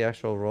search for the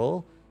actual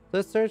roll. So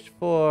let's search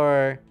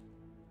for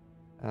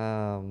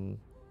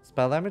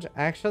spell damage.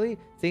 Actually,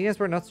 seeing as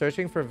we're not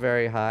searching for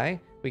very high,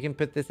 we can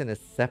put this in a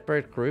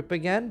separate group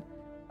again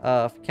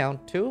of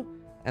count 2.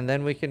 And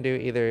then we can do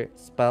either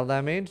spell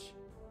damage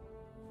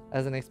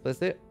as an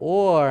explicit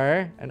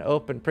or an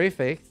open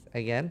prefix.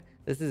 Again,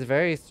 this is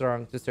very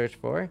strong to search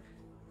for.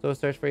 So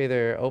search for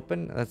either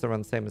open, that's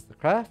around the same as the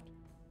craft.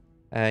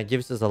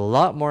 Gives us a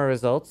lot more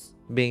results,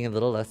 being a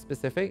little less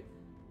specific.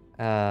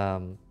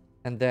 And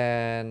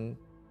then,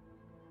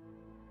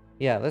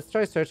 yeah, let's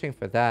try searching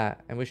for that.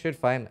 And we should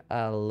find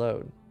a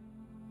load.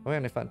 We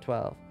only found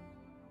 12.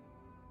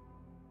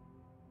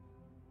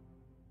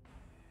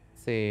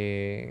 Let's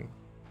see.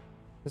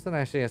 This one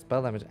actually has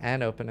spell damage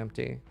and open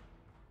empty.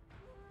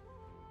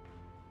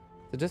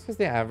 So just because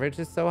the average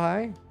is so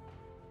high?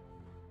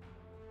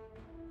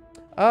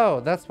 Oh,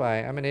 that's why.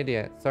 I'm an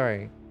idiot.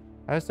 Sorry.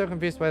 I was so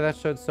confused why that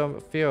showed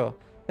so few.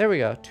 There we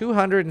go.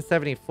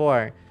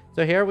 274.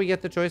 So here we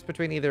get the choice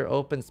between either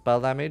open spell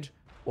damage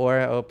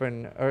or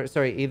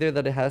either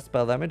that it has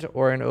spell damage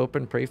or an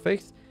open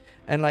prefix.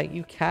 And like,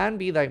 you can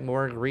be like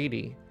more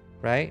greedy,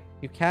 right?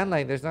 You can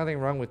like, there's nothing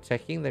wrong with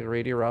checking the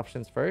greedier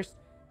options first,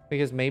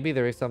 because maybe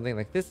there is something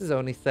like, this is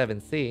only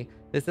 7C.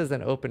 This is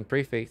an open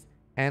prefix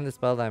and the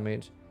spell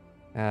damage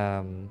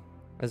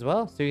as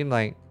well. So you can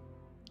like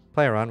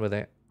play around with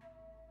it.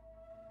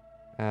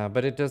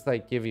 But it does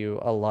like give you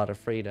a lot of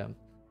freedom.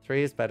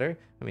 3 is better.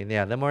 I mean,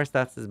 yeah, the more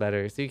stats is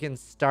better. So you can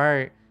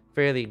start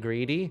fairly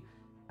greedy.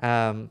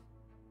 One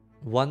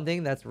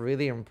thing that's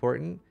really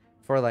important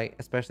for like,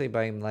 especially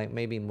buying like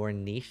maybe more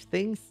niche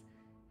things,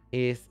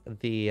 is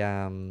the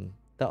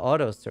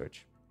auto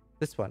search.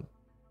 This one.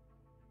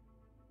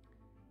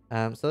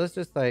 So let's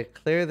just like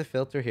clear the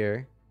filter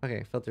here.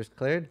 Okay, filter's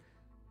cleared.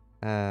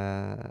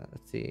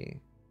 Let's see.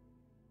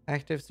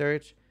 Active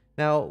search.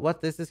 Now,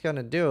 what this is going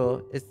to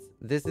do is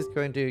this is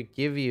going to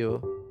give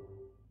you...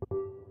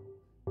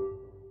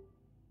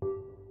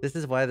 This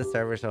is why the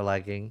servers are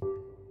lagging.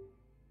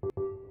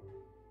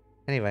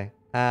 Anyway,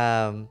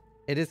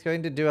 it is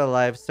going to do a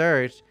live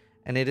search,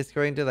 and it is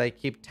going to like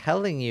keep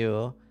telling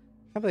you...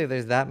 I can't believe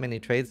there's that many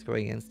trades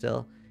going in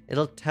still.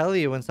 It'll tell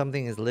you when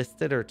something is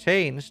listed or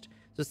changed.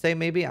 So say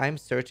maybe I'm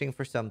searching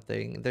for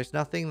something. There's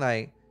nothing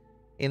like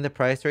in the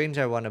price range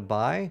I want to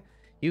buy.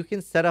 You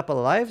can set up a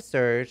live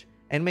search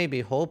and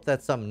maybe hope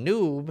that some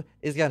noob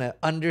is gonna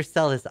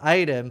undersell his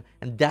item,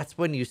 and that's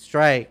when you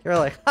strike. You're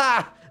like,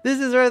 ha! This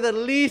is worth at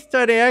least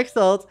 20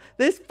 exalts.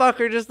 This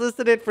fucker just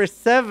listed it for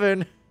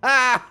 7.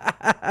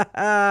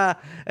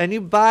 And you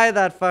buy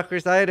that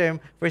fucker's item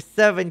for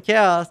 7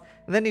 chaos,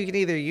 and then you can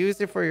either use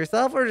it for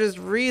yourself or just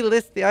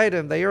relist the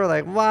item that you're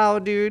like, wow,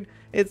 dude,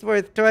 it's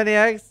worth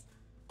 20x.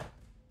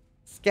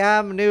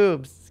 Scam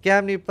noobs,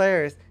 scam new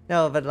players.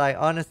 No, but like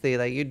honestly,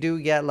 like you do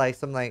get like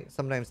some like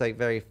sometimes like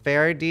very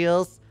fair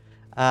deals.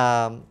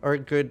 Or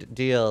good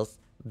deals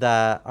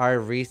that are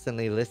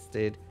recently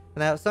listed.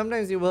 Now,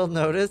 sometimes you will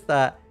notice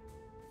that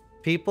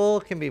people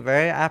can be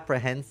very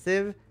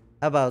apprehensive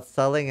about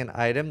selling an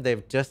item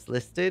they've just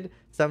listed.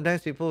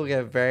 Sometimes people will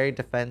get very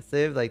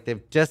defensive, like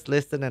they've just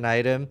listed an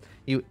item,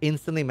 you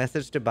instantly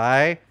message to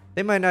buy,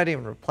 they might not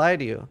even reply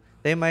to you.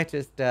 They might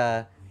just,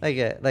 like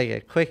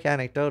a quick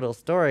anecdotal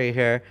story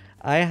here.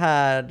 I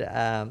had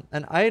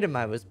an item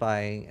I was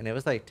buying, and it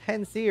was like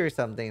 10C or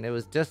something, and it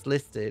was just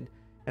listed.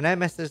 And I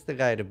messaged the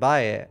guy to buy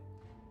it.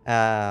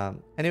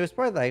 And it was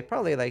worth like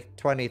probably like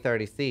 20,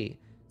 30C.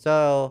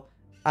 So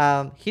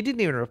he didn't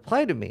even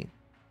reply to me.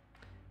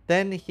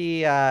 Then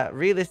he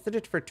relisted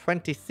it for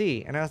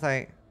 20C. And I was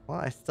like, well,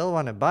 I still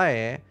want to buy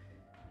it.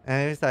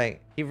 And he was like,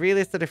 he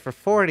relisted it for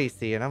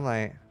 40C. And I'm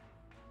like,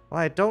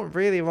 well, I don't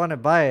really want to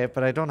buy it,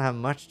 but I don't have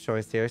much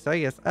choice here. So I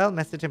guess I'll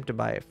message him to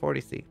buy it,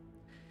 40C.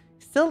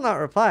 He's still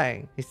not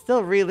replying. He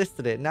still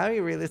relisted it. Now he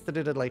relisted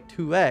it at like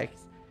 2x.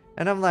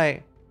 And I'm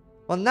like,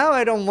 well, now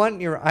I don't want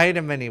your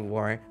item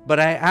anymore, but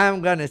I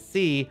am gonna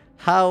see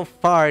how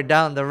far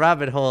down the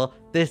rabbit hole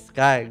this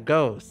guy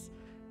goes.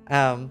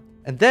 And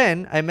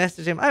then I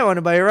messaged him, I want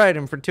to buy your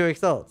item for 2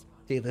 exalts.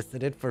 He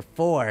listed it for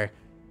 4.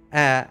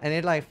 And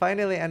it like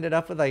finally ended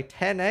up with like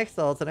 10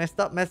 exalts, and I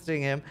stopped messaging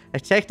him. I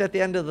checked at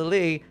the end of the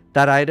league,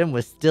 that item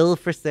was still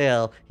for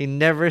sale. He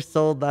never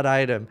sold that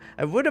item.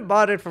 I would have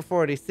bought it for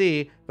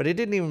 40C, but he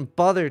didn't even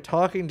bother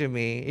talking to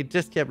me. It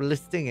just kept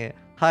listing it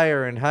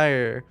higher and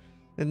higher.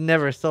 It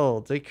never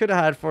sold. So he could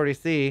have had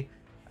 40C.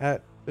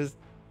 It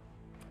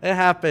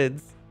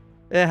happens.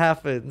 It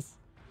happens.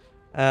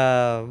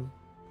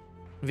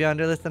 If you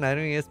underlist an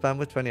item, you get spam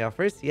with 20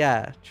 offers.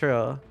 Yeah,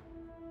 true.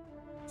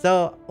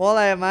 So all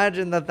I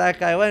imagine that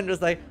guy went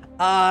was like,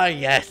 Ah,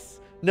 yes.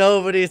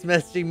 Nobody's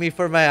messaging me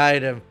for my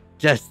item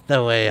just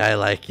the way I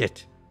like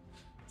it.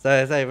 So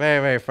it's like very,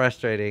 very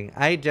frustrating.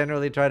 I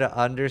generally try to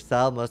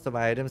undersell most of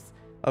my items.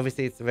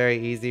 Obviously, it's very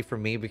easy for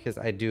me because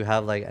I do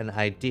have like an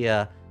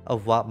idea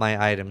of what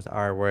my items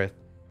are worth.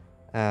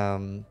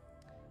 And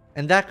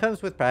that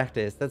comes with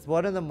practice. That's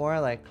one of the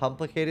more like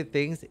complicated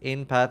things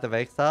in Path of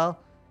Exile.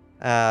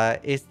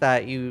 Is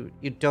that you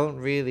don't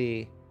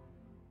really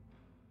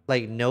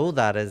like know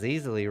that as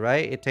easily,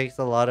 right? It takes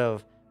a lot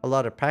of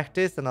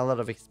practice and a lot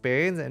of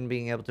experience and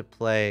being able to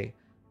play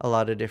a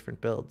lot of different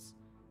builds.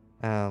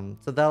 So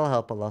that'll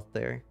help a lot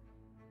there.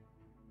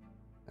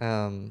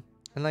 And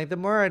like the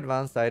more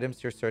advanced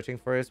items you're searching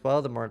for as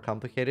well, the more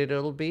complicated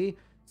it'll be.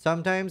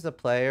 Sometimes a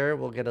player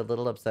will get a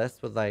little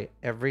obsessed with like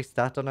every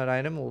stat on an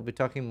item. We'll be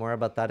talking more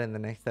about that in the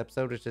next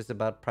episode, which is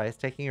about price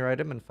taking your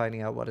item and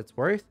finding out what it's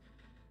worth.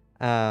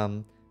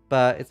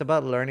 But it's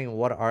about learning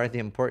what are the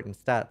important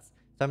stats.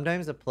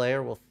 Sometimes a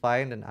player will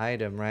find an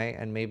item, right?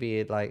 And maybe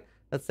it like,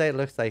 let's say it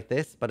looks like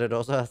this, but it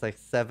also has like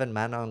 7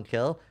 mana on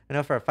kill. I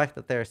know for a fact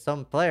that there are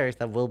some players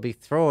that will be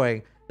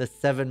throwing the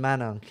 7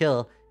 mana on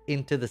kill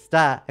into the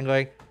stat and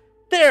going,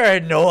 there are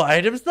no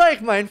items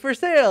like mine for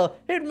sale.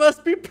 It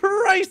must be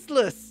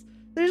priceless.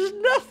 There's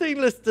nothing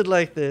listed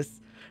like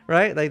this,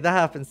 right? Like that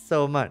happens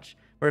so much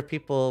where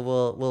people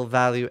will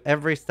value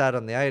every stat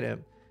on the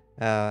item.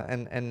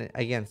 And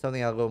again,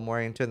 something I'll go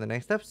more into in the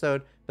next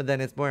episode, but then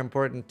it's more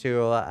important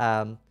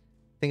to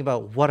think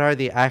about what are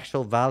the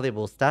actual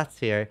valuable stats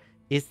here.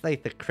 Is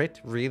like the crit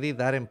really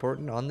that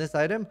important on this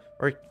item,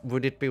 or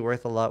would it be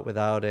worth a lot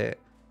without it?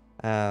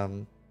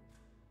 For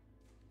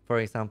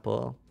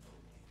example,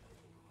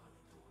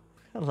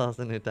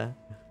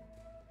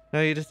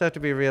 no, you just have to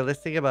be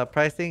realistic about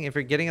pricing. If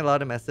you're getting a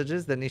lot of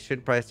messages, then you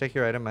should price check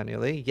your item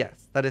manually.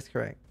 Yes, that is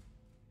correct.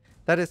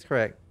 That is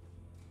correct.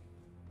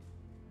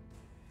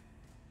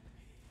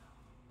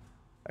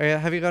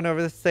 Have you gone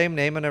over the same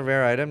name on a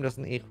rare item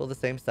doesn't equal the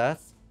same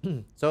stats?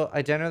 So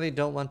I generally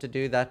don't want to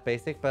do that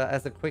basic, but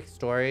as a quick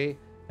story,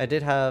 I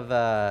did have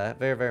a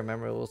very, very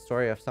memorable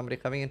story of somebody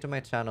coming into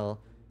my channel,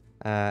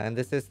 and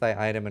this is like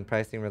item and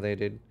pricing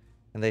related.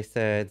 And they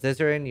said,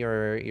 Zizaran,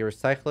 your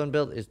Cyclone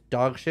build is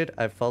dog shit.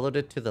 I've followed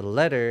it to the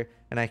letter,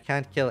 and I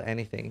can't kill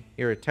anything.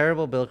 You're a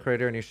terrible build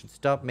creator, and you should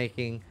stop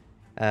making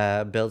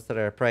builds that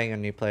are preying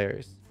on new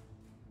players.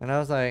 And I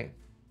was like,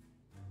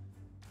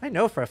 I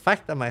know for a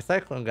fact that my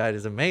Cyclone guide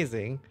is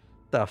amazing.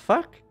 The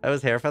fuck? I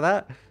was here for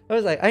that. I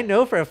was like, I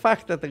know for a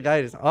fact that the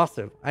guide is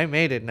awesome. I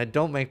made it, and I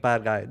don't make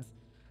bad guides.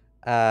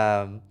 So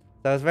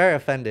I was very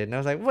offended, and I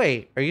was like,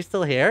 wait, are you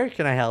still here?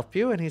 Can I help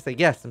you? And he's like,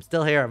 yes, I'm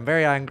still here. I'm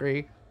very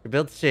angry. Your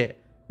build's shit.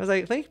 I was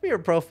like, link me your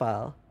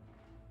profile.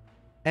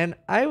 And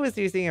I was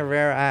using a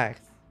rare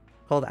axe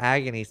called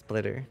Agony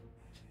Splitter.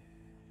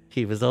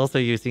 He was also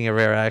using a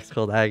rare axe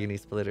called Agony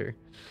Splitter.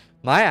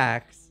 My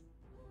axe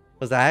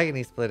was an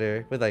Agony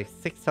Splitter with like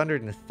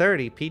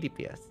 630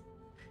 PDPS.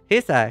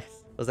 His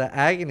axe was an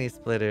Agony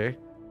Splitter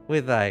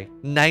with like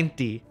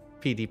 90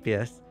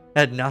 PDPS.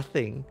 Had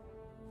nothing.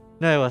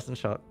 No, it wasn't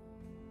shot.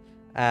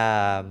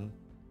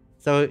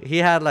 So he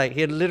had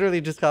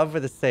literally just gone for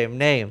the same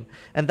name.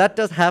 And that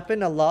does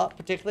happen a lot,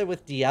 particularly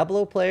with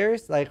Diablo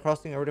players, like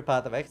crossing over to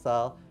Path of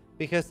Exile,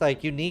 because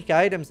like unique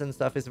items and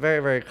stuff is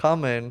very, very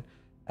common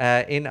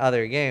in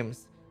other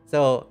games.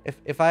 So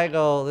if I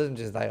go, let's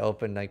just like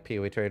open like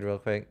PoE trade real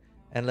quick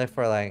and look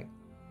for like,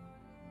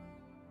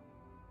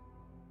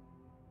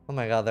 oh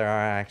my god, there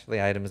are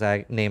actually items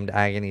named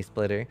Agony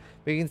Splitter.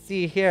 But you can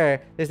see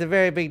here, there's a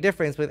very big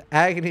difference with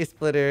Agony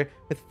Splitter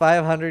with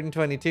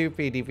 522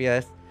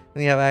 PDPS.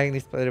 And you have Agony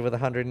Splitter with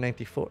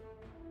 194.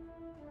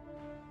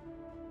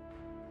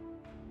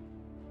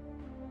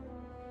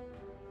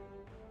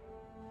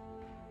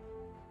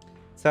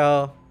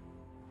 So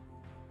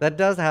that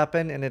does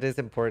happen, and it is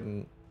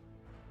important.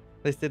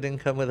 At least it didn't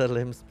come with a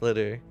limb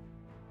splitter.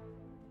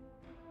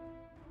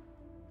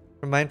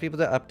 Remind people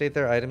to update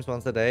their items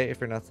once a day if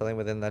you're not selling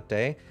within that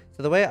day.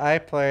 So the way I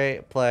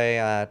play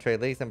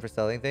trade leagues and for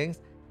selling things,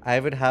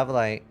 I would have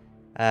like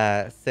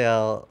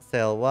sale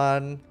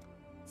 1,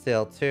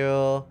 sale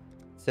 2,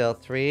 sale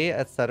 3,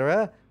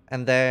 etc.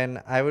 And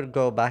then I would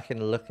go back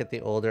and look at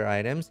the older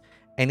items.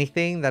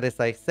 Anything that is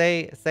like,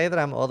 say that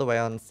I'm all the way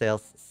on sale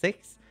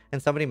 6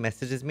 and somebody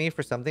messages me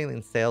for something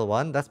in sale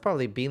 1, that's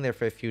probably been there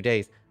for a few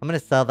days. I'm going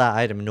to sell that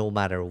item no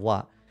matter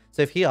what.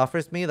 So if he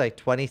offers me like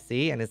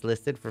 20C and is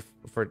listed for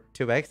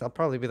 2x, I'll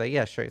probably be like,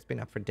 yeah, sure, it's been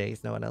up for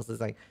days. No one else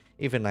is like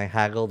even like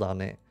haggled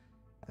on it.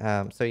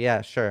 So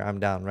yeah, sure,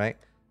 I'm down, right?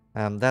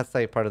 That's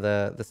like part of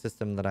the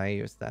system that I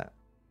use that.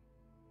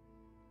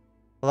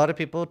 A lot of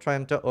people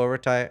trying to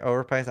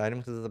overprice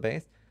items because of the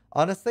base.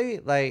 Honestly,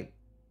 like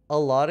a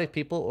lot of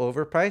people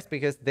overprice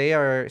because they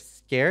are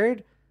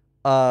scared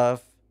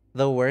of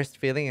the worst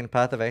feeling in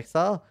Path of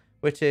Exile,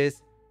 which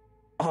is,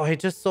 oh, I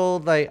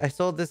sold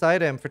this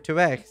item for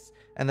 2x.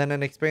 And then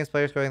an experienced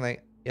player is going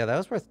like, yeah, that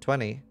was worth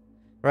 20,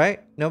 right?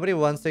 Nobody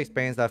wants to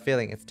experience that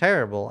feeling. It's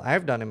terrible.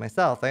 I've done it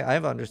myself.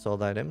 I've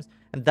undersold items.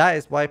 And that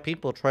is why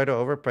people try to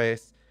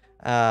overprice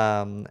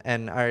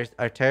and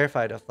are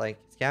terrified of like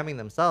scamming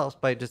themselves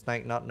by just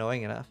like not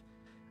knowing enough.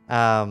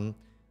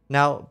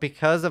 Now,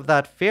 because of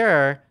that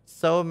fear,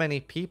 so many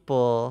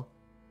people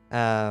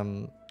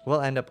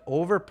will end up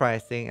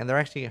overpricing, and they're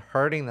actually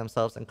hurting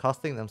themselves and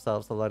costing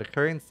themselves a lot of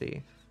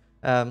currency.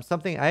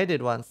 Something I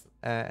did once,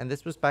 and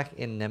this was back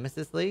in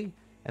Nemesis League,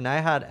 and I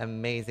had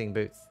amazing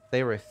boots.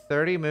 They were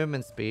 30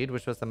 movement speed,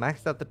 which was the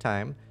max at the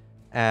time,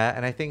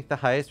 and I think the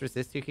highest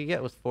resist you could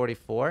get was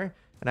 44,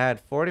 and I had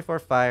 44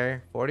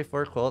 fire,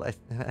 44 cold.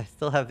 I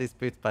still have these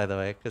boots, by the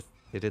way, because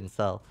they didn't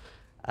sell.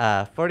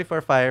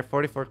 44 fire,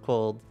 44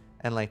 cold,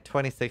 and like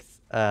 26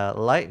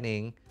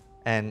 lightning,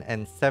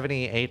 and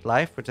 78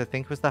 life, which I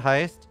think was the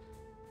highest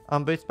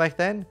on boots back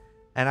then.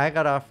 And I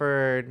got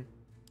offered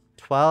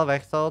 12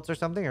 exalts or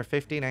something, or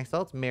 15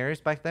 exalts. Mirrors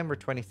back then were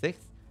 26.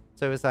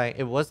 So it was like,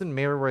 it wasn't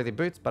mirror worthy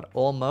boots, but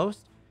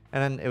almost.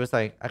 And then it was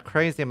like a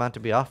crazy amount to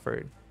be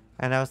offered.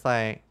 And I was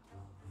like,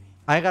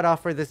 I got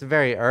offered this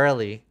very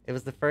early. It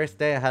was the first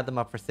day I had them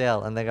up for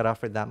sale, and they got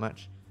offered that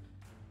much.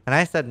 And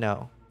I said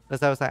no,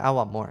 because I was like, I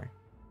want more.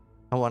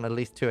 I want at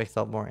least 2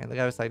 exalt more. And the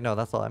guy was like, no,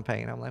 that's all I'm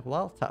paying. And I'm like,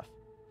 well, tough.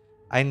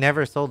 I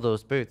never sold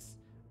those boots.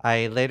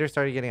 I later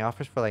started getting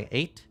offers for like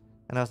 8.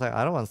 And I was like,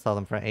 I don't want to sell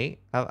them for 8.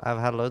 I've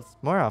had loads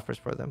more offers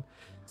for them.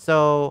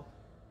 So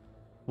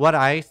what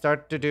I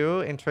start to do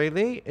in Trade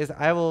League is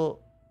I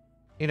will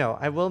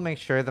make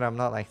sure that I'm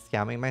not like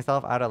scamming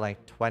myself out of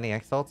like 20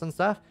 exalts and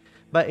stuff.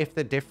 But if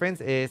the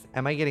difference is,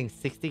 am I getting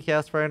 60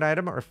 chaos for an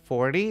item or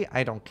 40?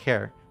 I don't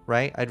care,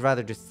 right? I'd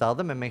rather just sell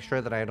them and make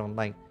sure that I don't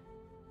like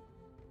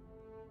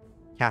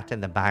cat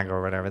in the bag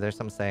or whatever. There's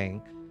some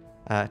saying.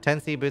 10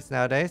 sea boots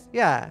nowadays.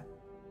 Yeah.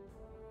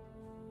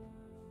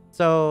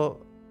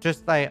 So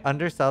just like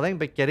underselling,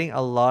 but getting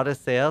a lot of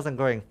sales and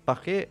going,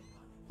 fuck it,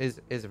 is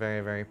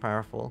very, very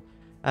powerful.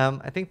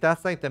 I think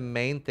that's like the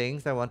main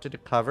things I wanted to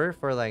cover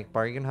for like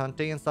bargain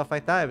hunting and stuff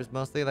like that. It was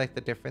mostly like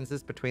the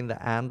differences between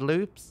the and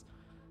loops.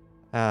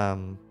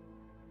 1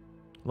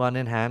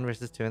 in hand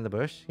versus 2 in the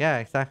bush. Yeah,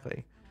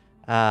 exactly.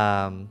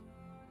 But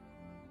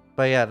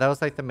yeah, that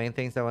was like the main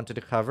things I wanted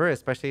to cover,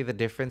 especially the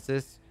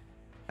differences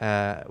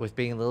with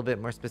being a little bit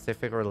more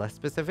specific or less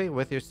specific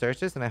with your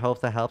searches. And I hope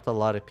that helped a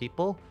lot of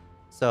people.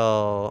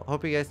 So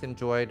hope you guys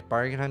enjoyed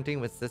bargain hunting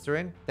with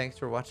Zizaran. Thanks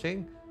for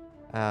watching.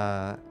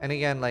 And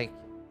again, like,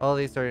 all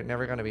these are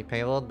never going to be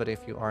paywalled, but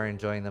if you are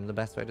enjoying them, the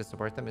best way to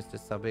support them is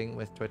just subbing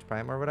with Twitch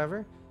Prime or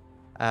whatever.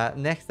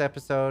 Next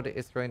episode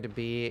is going to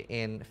be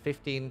in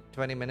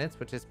 15-20 minutes,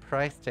 which is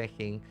price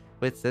checking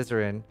with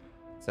Zizaran.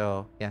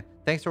 So yeah,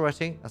 thanks for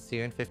watching. I'll see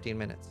you in 15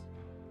 minutes.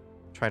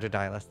 Try to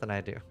die less than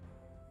I do.